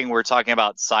one thing we are talking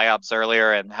about psyops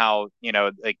earlier, and how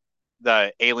like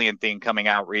the alien thing coming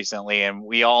out recently, and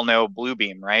we all know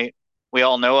Bluebeam, right? We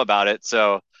all know about it.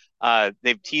 So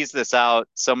they've teased this out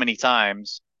so many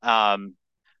times.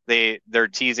 They're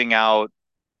teasing out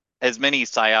as many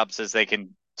psyops as they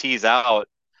can tease out.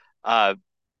 Uh,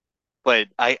 but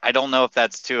I don't know if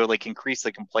that's to like increase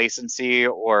the complacency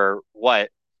or what,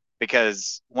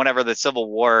 because whenever the Civil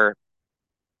War,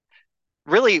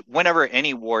 really whenever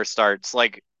any war starts,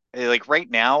 like right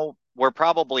now, we're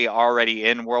probably already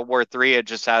in World War III. It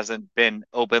just hasn't been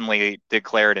openly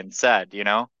declared and said.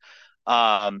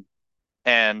 Um,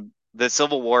 and the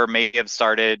Civil War may have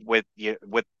started with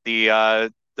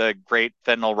the great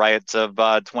fentanyl riots of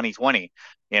 2020.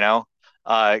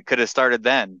 It could have started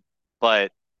then,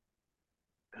 but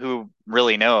who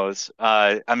really knows?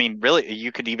 I mean, really,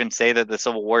 you could even say that the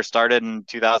Civil War started in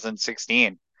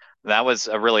 2016. That was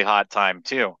a really hot time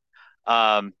too.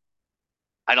 Um,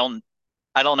 I don't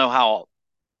I don't know how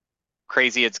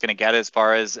crazy it's going to get as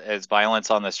far as violence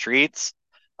on the streets.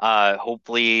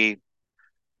 Hopefully,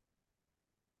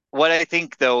 what I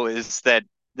think though is that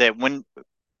when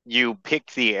you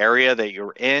pick the area that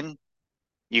you're in,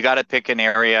 you got to pick an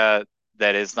area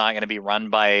that is not going to be run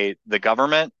by the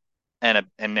government, and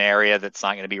an area that's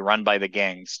not going to be run by the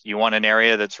gangs. You want an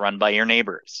area that's run by your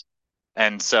neighbors.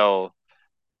 And so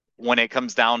when it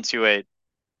comes down to it,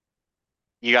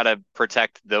 you got to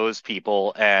protect those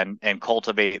people and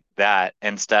cultivate that,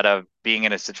 instead of being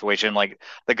in a situation like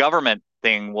the government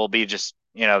thing will be just,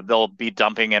 they'll be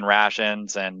dumping in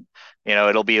rations, and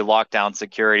it'll be lockdown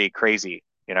security crazy.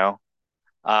 And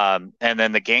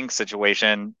then the gang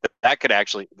situation, that could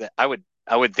actually, I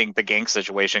would think the gang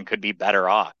situation could be better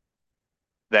off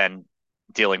than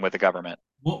dealing with the government.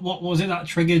 What was it that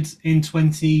triggered in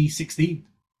 2016?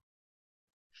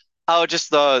 Oh, just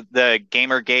the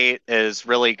Gamergate is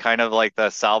really kind of like the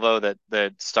salvo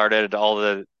that started all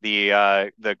the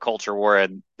culture war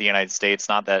in the United States.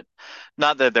 Not that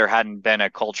there hadn't been a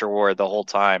culture war the whole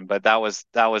time, but that was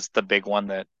the big one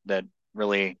that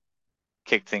really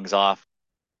kicked things off.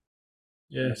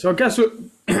 Yeah. So I guess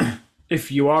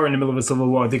if you are in the middle of a civil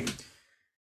war,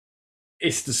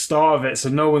 it's the start of it. So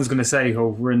no one's going to say, "Oh,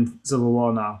 we're in civil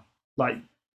war now." Like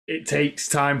it takes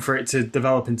time for it to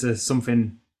develop into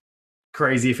something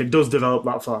crazy if it does develop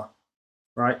that far,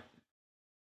 right?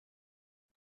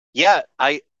 Yeah,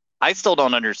 I still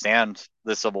don't understand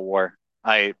the Civil War.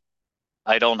 I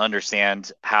don't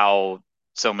understand how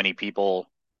so many people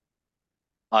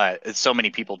so many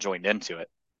people joined into it.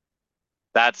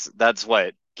 That's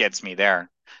what gets me there.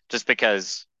 Just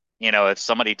because, if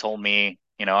somebody told me,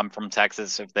 I'm from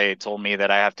Texas, if they told me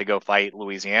that I have to go fight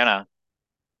Louisiana,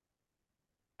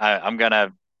 I'm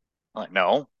gonna like,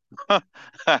 no.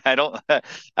 I don't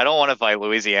I don't want to fight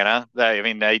Louisiana. I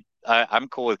mean, I'm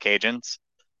cool with Cajuns.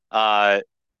 Uh,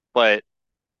 but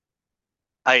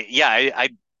I yeah, I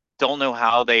don't know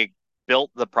how they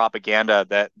built the propaganda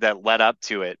that led up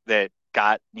to it, that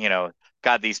got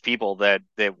these people that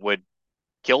would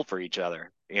kill for each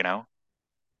other,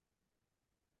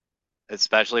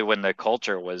 especially when the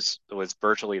culture was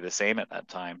virtually the same at that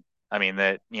time. I mean,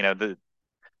 the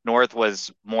North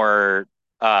was more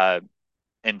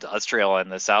industrial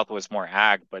and the South was more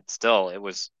ag, but still it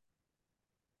was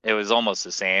almost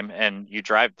the same. And you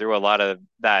drive through a lot of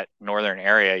that northern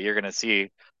area, you're going to see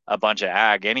a bunch of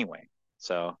ag anyway.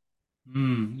 So,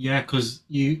 Yeah, because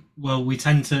we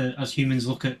tend to, as humans,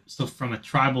 look at stuff from a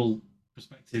tribal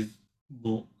perspective,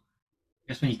 but I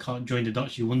guess when you can't join the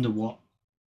dots, you wonder what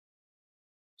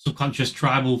subconscious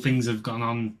tribal things have gone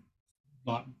on,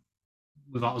 like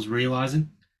without us realizing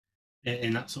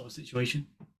in that sort of situation.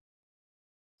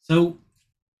 So,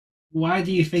 why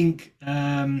do you think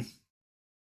they're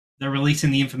releasing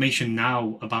the information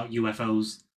now about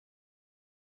UFOs?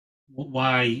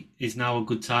 Why is now a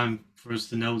good time for us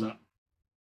to know that?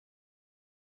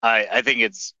 I think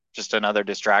it's just another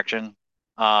distraction.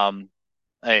 Um,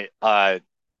 I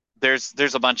there's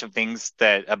a bunch of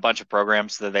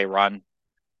programs that they run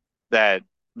that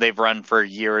they've run for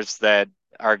years that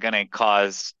are going to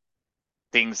cause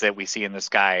things that we see in the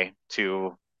sky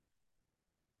to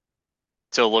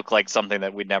look like something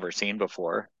that we'd never seen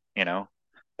before. You know,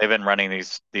 they've been running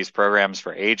these programs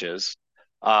for ages.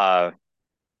 Uh,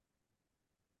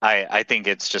 I think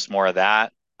it's just more of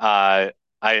that. I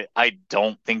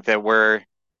don't think that we're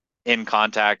in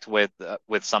contact with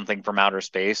something from outer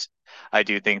space. I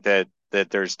do think that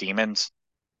there's demons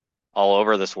all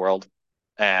over this world,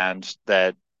 and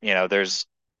that there's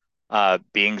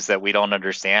beings that we don't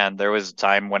understand. There was a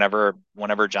time whenever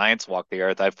giants walked the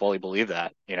earth, I fully believe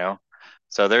that.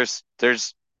 So there's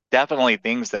definitely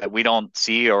things that we don't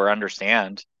see or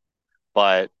understand,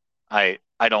 but I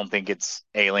don't think it's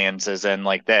aliens as in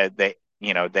like the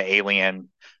alien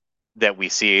that we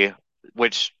see,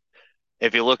 which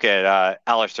if you look at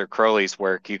Aleister Crowley's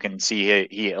work, you can see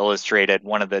he illustrated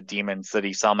one of the demons that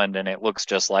he summoned, and it looks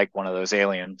just like one of those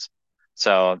aliens.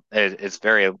 So it's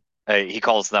very, he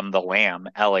calls them the Lamb,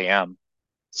 Lam.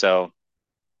 So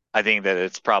I think that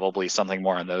it's probably something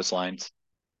more on those lines.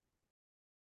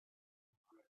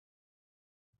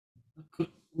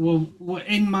 Well,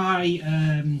 in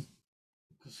my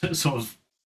sort of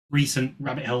recent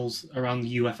rabbit holes around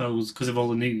UFOs because of all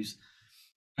the news,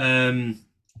 um,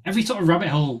 every sort of rabbit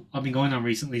hole I've been going on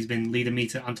recently has been leading me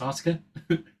to Antarctica.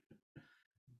 Do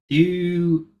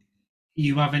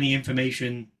you have any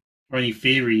information or any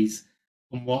theories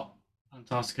on what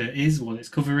Antarctica is, what it's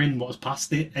covering, what's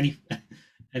past it? Any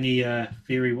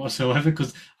theory whatsoever?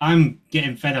 Because I'm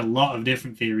getting fed a lot of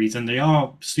different theories, and they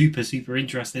are super super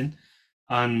interesting,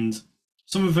 and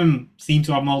some of them seem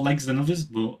to have more legs than others.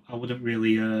 But I wouldn't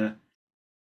really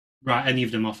write any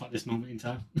of them off at this moment in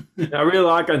time. Yeah, I really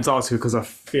like Antarctica because I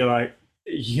feel like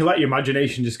you let your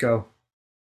imagination just go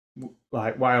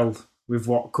like wild with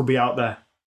what could be out there.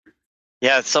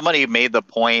 Yeah, somebody made the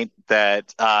point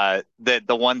that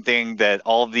the one thing that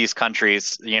all of these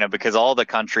countries, because all the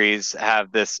countries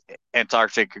have this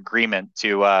Antarctic agreement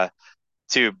to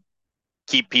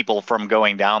keep people from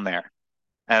going down there.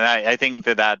 And I think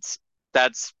that's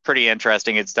pretty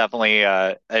interesting. It's definitely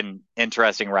an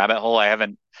interesting rabbit hole. I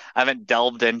haven't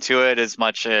delved into it as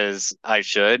much as I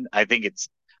should. I think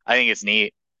it's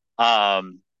neat.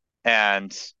 Um,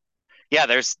 and yeah,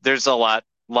 there's a lot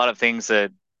of things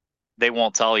that they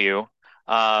won't tell you.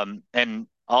 And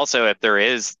also, if there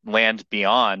is land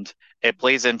beyond, it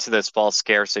plays into this false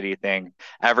scarcity thing.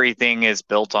 Everything is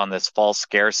built on this false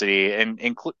scarcity,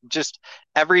 and just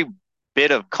every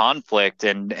bit of conflict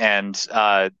and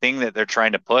thing that they're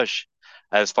trying to push,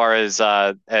 as far as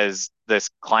this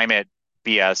climate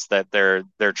BS that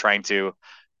they're trying to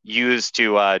use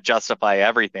to justify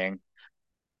everything.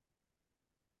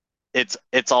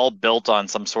 It's all built on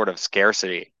some sort of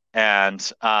scarcity,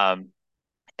 and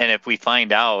if we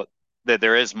find out that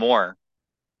there is more,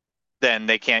 then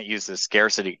they can't use the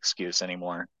scarcity excuse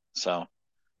anymore. So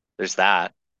there's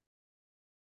that.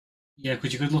 Yeah,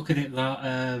 because you could look at it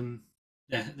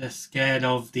that they're scared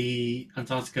of the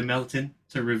Antarctica melting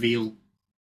to reveal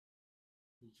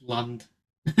land,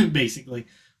 basically.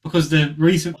 Because the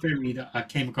recent theory that I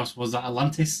came across was that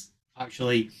Atlantis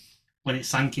actually, when it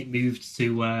sank, it moved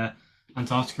to where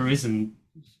Antarctica is, and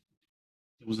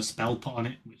there was a spell put on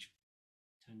it which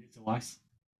turned it to ice.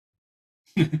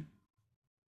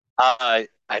 I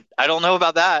don't know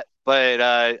about that, but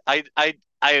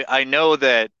I know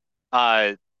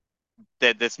uh,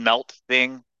 that this melt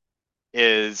thing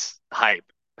is hype.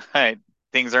 Right?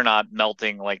 Things are not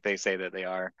melting like they say that they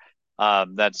are.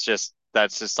 That's just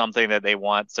that's just something that they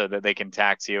want so that they can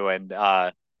tax you and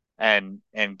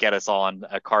get us all on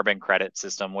a carbon credit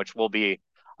system, which will be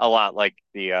a lot like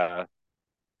the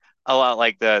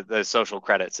social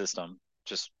credit system,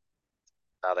 just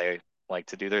how they like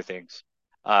to do their things.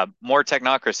 More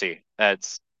technocracy.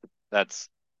 That's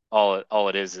all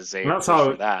it is And a that's push how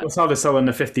for that. they're selling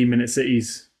the 15-minute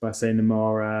cities by saying they're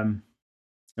more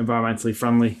environmentally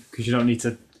friendly because you don't need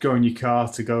to go in your car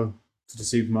to go to the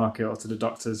supermarket or to the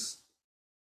doctors.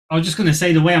 I was just going to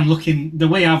say the way I've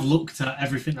looked at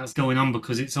everything that's going on,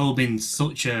 because it's all been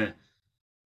such a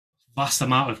vast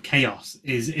amount of chaos,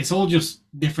 is it's all just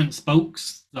different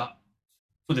spokes that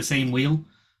for the same wheel,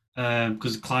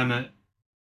 because the climate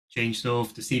change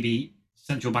stuff, the CB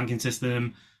central banking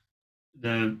system,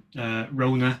 the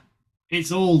Rona,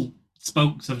 it's all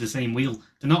spokes of the same wheel.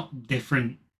 They're not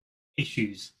different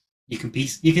issues. You can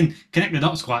connect the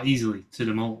dots quite easily to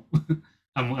them all,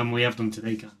 and we have done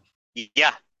today, kind of.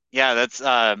 Yeah, yeah, that's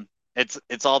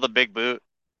it's all the big boot,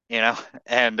 you know,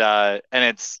 and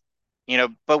it's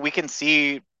but we can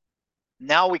see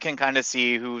now we can kind of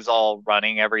see who's all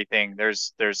running everything.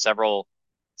 There's several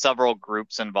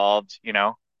groups involved,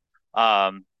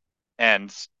 um,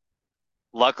 and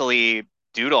luckily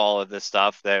due to all of this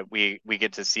stuff that we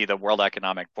get to see the World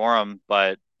Economic Forum,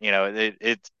 but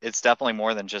it's definitely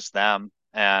more than just them,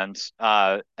 and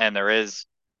there's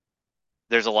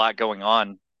a lot going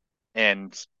on,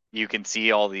 and you can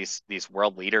see all these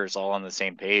world leaders all on the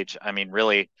same page. I mean,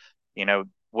 really,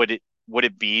 would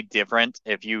it be different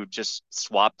if you just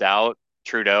swapped out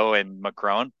Trudeau and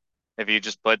Macron? If you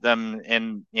just put them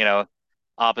in,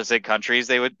 opposite countries,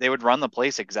 they would run the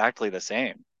place exactly the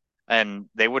same. And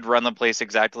they would run the place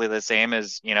exactly the same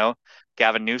as,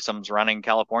 Gavin Newsom's running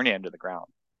California into the ground.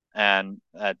 And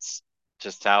that's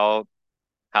just how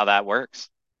that works.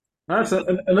 That's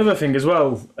another thing as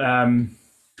well.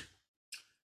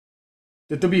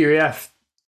 The WEF,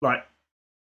 like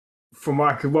from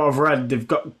what I've read, they've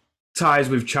got ties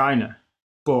with China,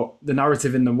 but the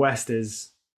narrative in the West is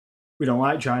we don't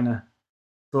like China,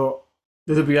 but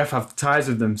the WEF have ties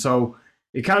with them. So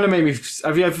it kind of made me.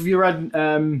 Have you read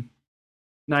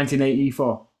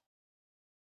 1984?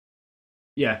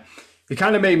 Yeah, it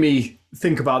kind of made me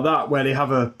think about that, where they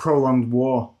have a prolonged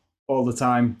war all the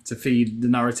time to feed the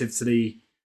narrative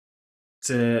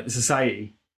to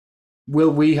society.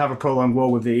 Will we have a prolonged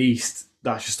war with the East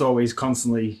that's just always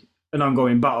constantly an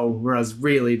ongoing battle, whereas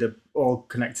really they're all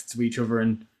connected to each other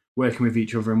and working with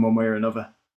each other in one way or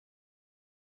another?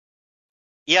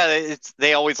 Yeah,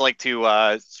 they always like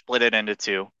to split it into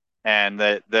two, and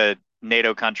the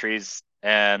NATO countries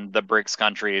and the BRICS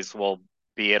countries will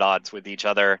be at odds with each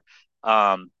other.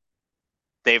 Um,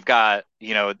 they've got,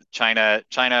 China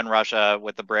and Russia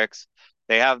with the BRICS.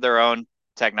 They have their own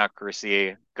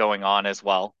technocracy going on as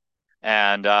well,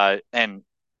 and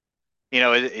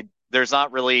there's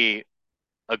not really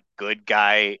a good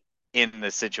guy in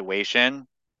the situation,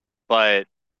 but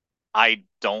I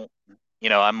don't,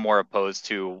 I'm more opposed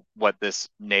to what this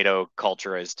NATO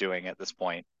culture is doing at this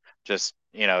point. Just,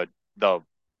 the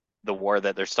the war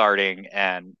that they're starting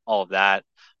and all of that.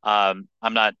 I'm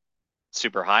not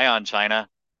super high on China,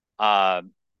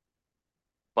 um,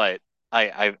 but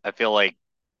I feel like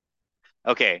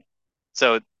okay,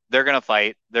 so they're gonna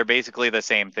fight. They're basically the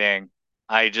same thing.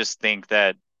 I just think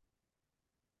that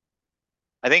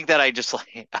I just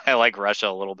like I like Russia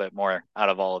a little bit more out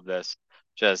of all of this.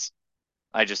 Just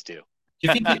I just do. Do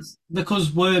you think it's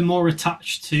because we're more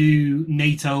attached to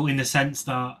NATO in the sense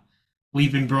that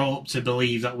we've been brought up to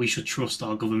believe that we should trust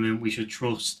our government, we should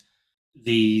trust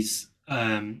these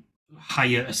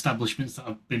higher establishments that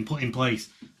have been put in place?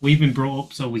 We've been brought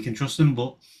up so we can trust them,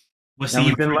 but we're And seeing,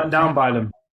 we've been let down by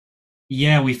them.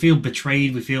 yeah, we feel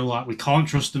betrayed. We feel like we can't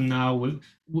trust them now.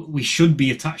 We should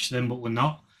be attached to them, but we're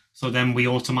not. So then we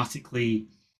automatically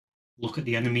look at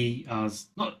the enemy as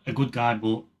not a good guy,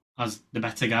 but as the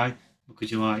better guy,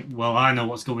 because you're like, well, I know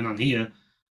what's going on here,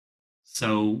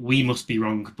 so we must be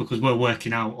wrong because we're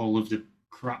working out all of the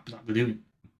crap that they're doing.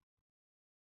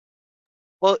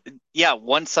 Well, yeah,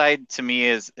 one side to me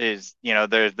is there's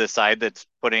the side that's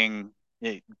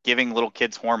giving little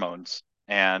kids hormones,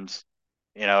 and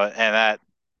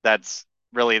that's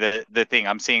really the thing.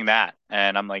 I'm seeing that,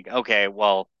 and I'm like, okay,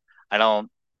 well, I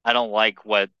don't I don't like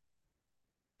what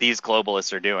these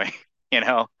globalists are doing. You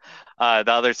know,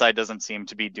 the other side doesn't seem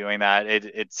to be doing that.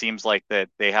 It seems like that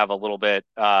they have a little bit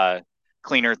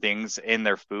cleaner things in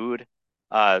their food.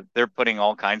 They're putting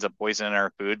all kinds of poison in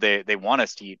our food. They want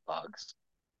us to eat bugs.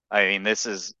 I mean, this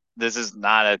is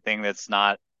not a thing that's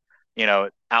not,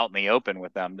 out in the open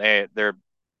with them. They're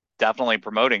definitely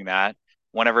promoting that.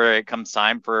 Whenever it comes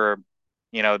time for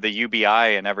the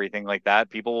UBI and everything like that,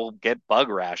 people will get bug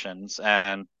rations,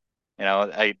 and you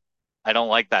know, I don't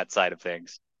like that side of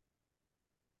things.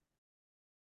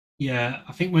 Yeah,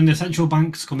 I think when the central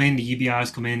banks come in, the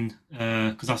UBIs come in,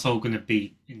 because that's all going to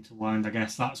be intertwined. I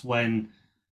guess that's when,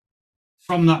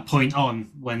 from that point on,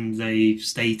 when they've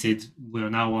stated we're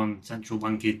now on central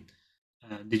banking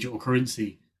digital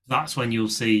currency, that's when you'll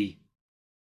see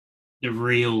the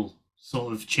real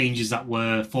sort of changes that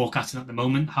we're forecasting at the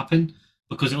moment happen,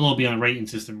 because it'll all be on a rating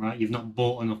system, right? You've not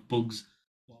bought enough bugs.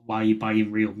 Why are you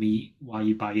buying real meat? Why are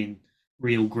you buying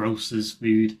real grocers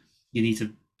food? You need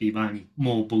to be buying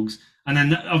more bugs. And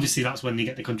then obviously that's when they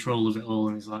get the control of it all.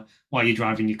 And it's like, why are you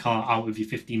driving your car out of your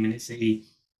 15-minute city?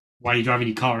 Why are you driving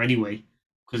your car anyway?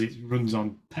 Because it runs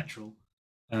on petrol.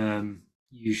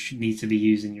 You should need to be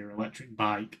using your electric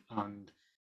bike and,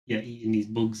 yeah, eating these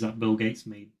bugs that Bill Gates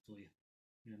made for you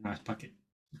in a nice packet.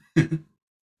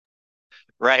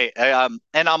 Right. And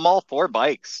I'm all for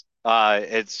bikes.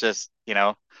 It's just,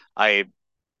 I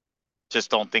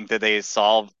just don't think that they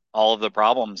solve all of the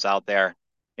problems out there,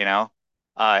 you know.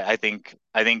 I think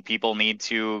people need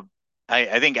to.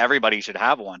 I think everybody should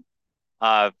have one.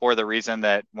 For the reason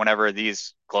that whenever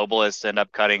these globalists end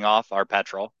up cutting off our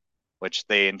petrol, which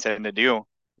they intend to do,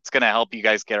 it's going to help you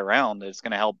guys get around. It's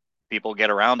going to help people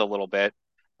get around a little bit.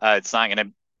 It's not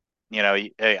going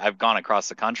to, I've gone across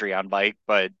the country on bike,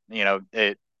 but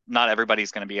not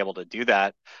everybody's going to be able to do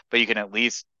that. But you can at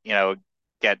least,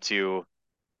 get to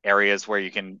areas where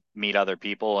you can meet other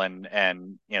people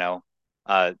and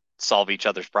solve each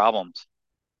other's problems.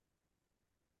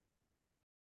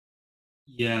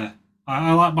 Yeah,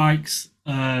 I like bikes.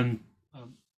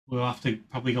 We'll have to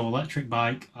probably go electric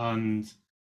bike, and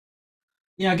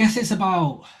yeah, I guess it's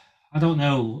about, I don't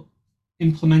know,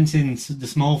 implementing the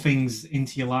small things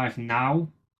into your life now.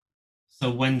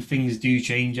 So when things do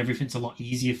change, everything's a lot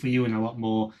easier for you and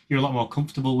you're a lot more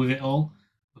comfortable with it all,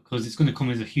 because it's going to come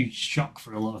as a huge shock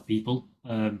for a lot of people.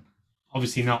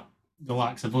 Obviously not the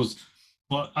likes of us,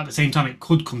 but at the same time, it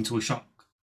could come to a shock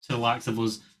to the likes of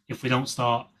us if we don't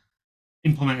start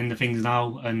implementing the things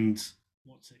now. And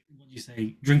what do you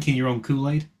say? Drinking your own Kool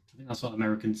Aid. I think that's what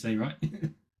Americans say, right?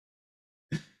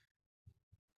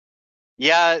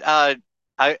 Yeah,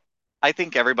 I I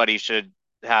think everybody should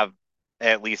have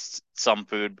at least some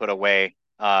food put away.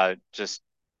 Just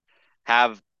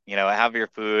have your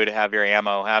food, have your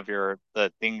ammo, have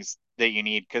the things that you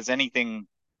need, because anything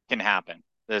can happen.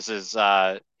 This is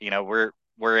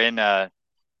we're in a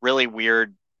really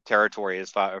weird territory as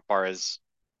far as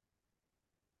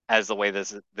the way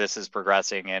this is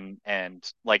progressing,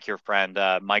 and like your friend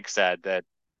Mike said, that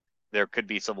there could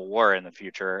be civil war in the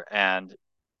future, and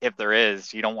if there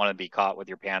is, you don't want to be caught with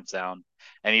your pants down,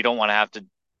 and you don't want to have to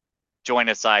join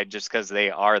a side just because they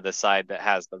are the side that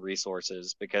has the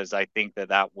resources, because I think that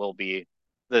that will be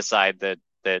the side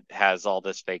that has all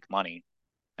this fake money.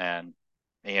 And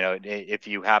if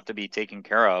you have to be taken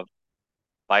care of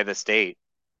by the state,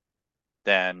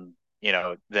 then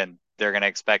they're going to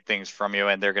expect things from you,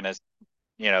 and they're going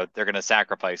to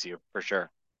sacrifice you for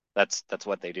sure. That's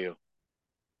what they do.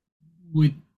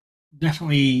 We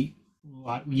definitely,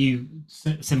 like you,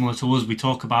 similar to us, we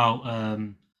talk about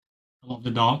a lot of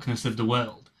the darkness of the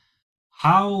world.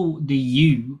 How do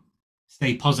you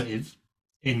stay positive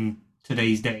in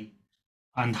today's day?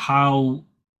 And how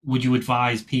would you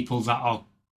advise people that are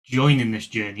joining this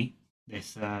journey,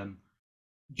 this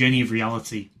journey of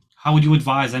reality? How would you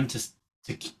advise them to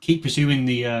keep pursuing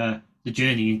the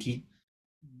journey and keep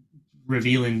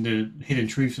revealing the hidden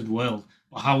truths of the world?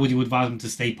 But how would you advise them to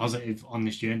stay positive on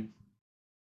this journey?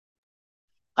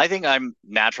 I think I'm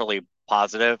naturally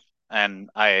positive, and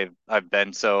I've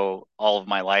been so all of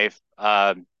my life.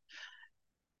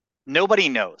 Nobody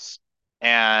knows,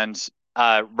 and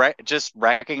just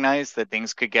recognize that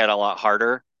things could get a lot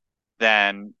harder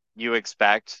than you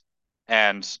expect,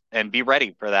 and be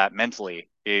ready for that mentally.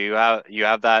 You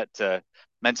have that to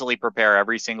mentally prepare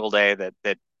every single day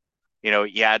that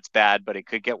yeah, it's bad, but it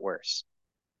could get worse.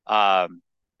 Um,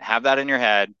 have that in your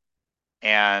head,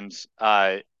 and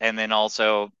then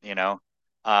also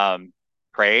um,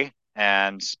 pray,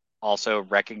 and also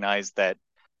recognize that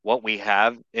what we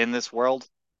have in this world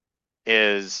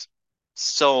is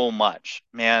so much,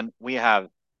 man. We have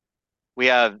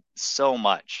so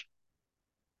much,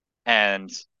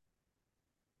 and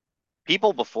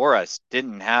people before us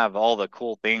didn't have all the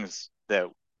cool things that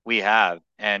we have.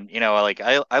 And like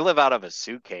I live out of a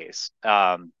suitcase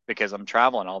because I'm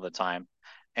traveling all the time,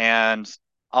 and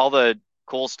all the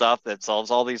cool stuff that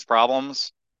solves all these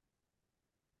problems,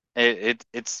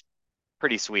 it's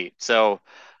pretty sweet. So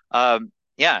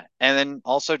yeah, and then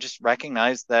also just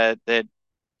recognize that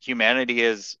humanity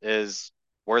is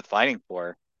worth fighting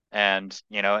for. And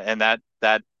and that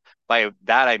by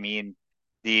that I mean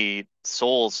the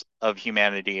souls of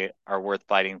humanity are worth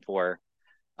fighting for,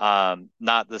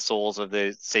 not the souls of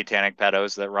the satanic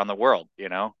pedos that run the world.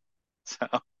 So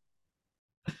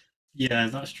Yeah,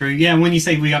 that's true. Yeah, and when you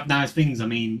say we have nice things, I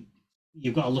mean,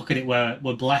 you've got to look at it where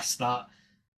we're blessed that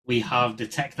we have the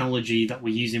technology that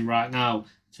we're using right now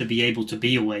to be able to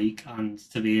be awake and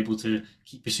to be able to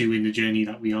keep pursuing the journey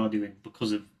that we are doing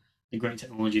because of the great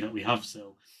technology that we have.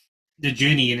 So the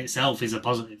journey in itself is a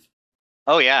positive.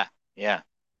 oh yeah, yeah.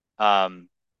 Um,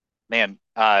 Man,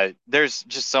 there's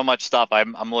just so much stuff.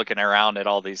 I'm looking around at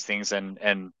all these things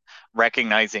and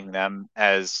recognizing them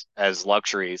as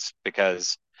luxuries,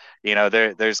 because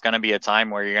there's going to be a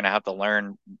time where you're going to have to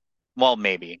learn. Well,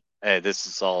 maybe this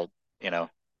is all,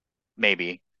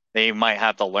 maybe they might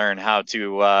have to learn how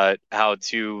to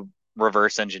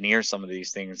reverse engineer some of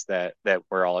these things that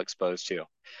we're all exposed to.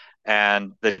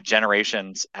 And the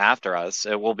generations after us,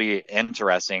 it will be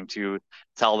interesting to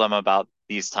tell them about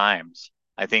these times.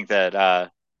 I think that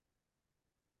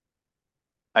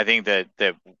I think that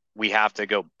we have to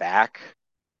go back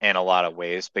in a lot of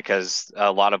ways, because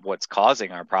a lot of what's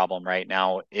causing our problem right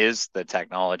now is the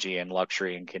technology and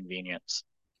luxury and convenience.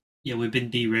 Yeah, we've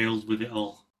been derailed with it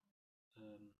all.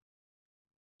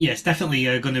 Yeah, it's definitely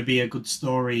going to be a good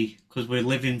story because we're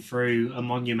living through a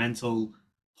monumental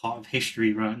part of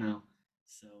history right now.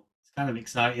 So it's kind of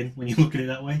exciting when you look at it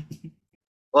that way.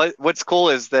 What's cool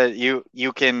is that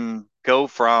you can go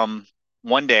from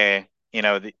one day,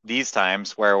 these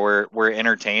times where we're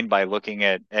entertained by looking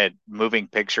at moving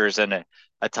pictures in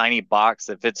a tiny box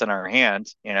that fits in our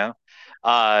hand,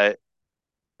 uh,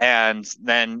 and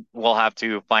then we'll have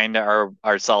to find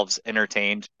ourselves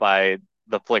entertained by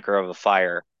the flicker of a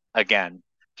fire again,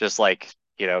 just like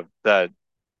the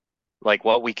like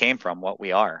what we came from, what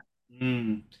we are.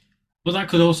 Mm. But that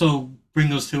could also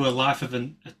bring us to a life of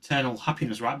an eternal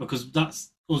happiness, right? Because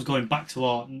that's us going back to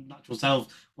our natural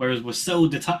selves, whereas we're so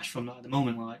detached from that at the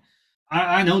moment. Like,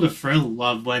 I know the thrill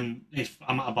of when, if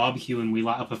I'm at a barbecue and we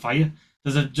light up a fire,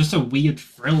 there's just a weird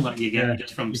thrill that you Yeah, get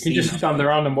just from you can seeing just that stand fire.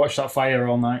 around and watch that fire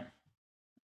all night.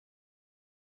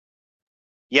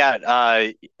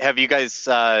 Yeah, have you guys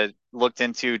looked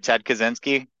into Ted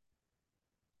Kaczynski?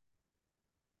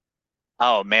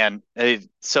 Oh man,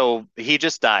 so he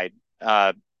just died.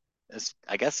 I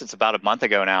guess it's about a month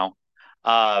ago now.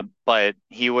 But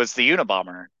he was the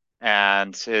Unabomber,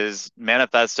 and his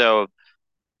manifesto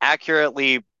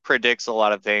accurately predicts a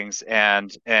lot of things,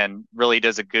 and really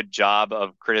does a good job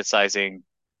of criticizing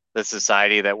the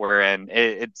society that we're in.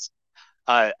 It's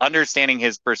understanding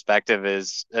his perspective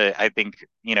is, I think,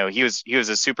 he was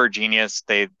a super genius.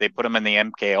 They put him in the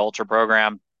MK Ultra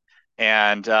program,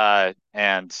 and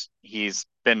he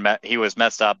was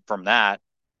messed up from that,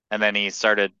 and then he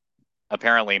started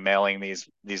apparently mailing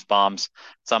these bombs.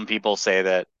 Some people say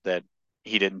that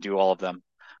he didn't do all of them,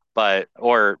 but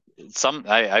or some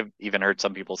I've even heard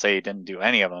some people say he didn't do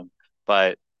any of them,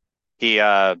 but he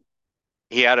uh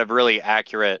he had a really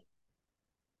accurate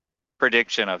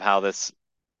prediction of how this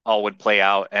all would play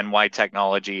out and why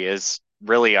technology is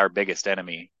really our biggest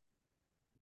enemy.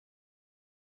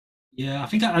 Yeah, I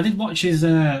think I did watch his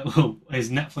well, his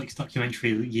Netflix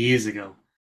documentary years ago,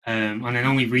 and then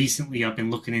only recently I've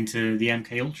been looking into the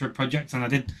MK Ultra project, and I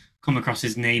did come across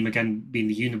his name again, being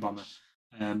the Unabomber.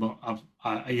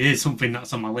 But it is something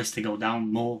that's on my list to go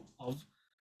down more of,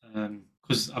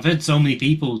 because I've heard so many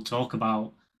people talk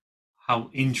about how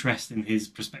interesting his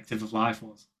perspective of life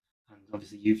was, and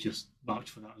obviously you've just vouched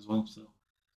for that as well. So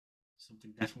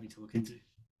something definitely to look into.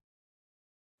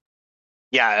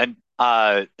 Yeah,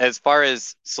 and as far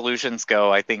as solutions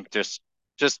go, I think just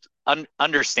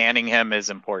understanding him is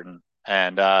important,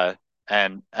 and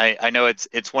I know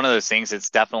it's one of those things. It's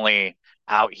definitely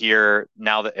out here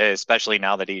now, that especially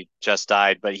now that he just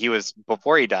died, but he was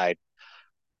before he died.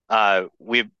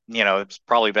 We've it's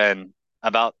probably been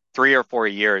about 3 or 4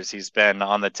 years. He's been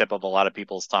on the tip of a lot of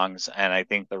people's tongues, and I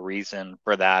think the reason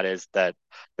for that is that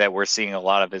we're seeing a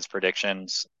lot of his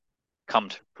predictions come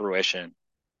to fruition.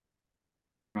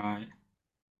 Right.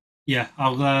 Yeah,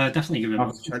 I'll definitely give him I'll a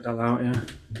have to look. check that out. Yeah,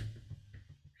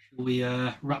 Shall we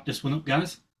wrap this one up,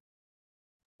 guys?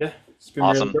 yeah, it's been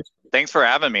really Awesome. good. Thanks for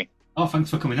having me. Oh, thanks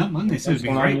for coming up, man. This has Thanks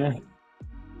been for great. yeah.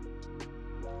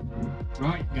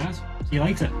 Right, guys. See you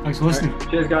later. Thanks for listening. Right.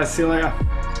 Cheers, guys. See you later.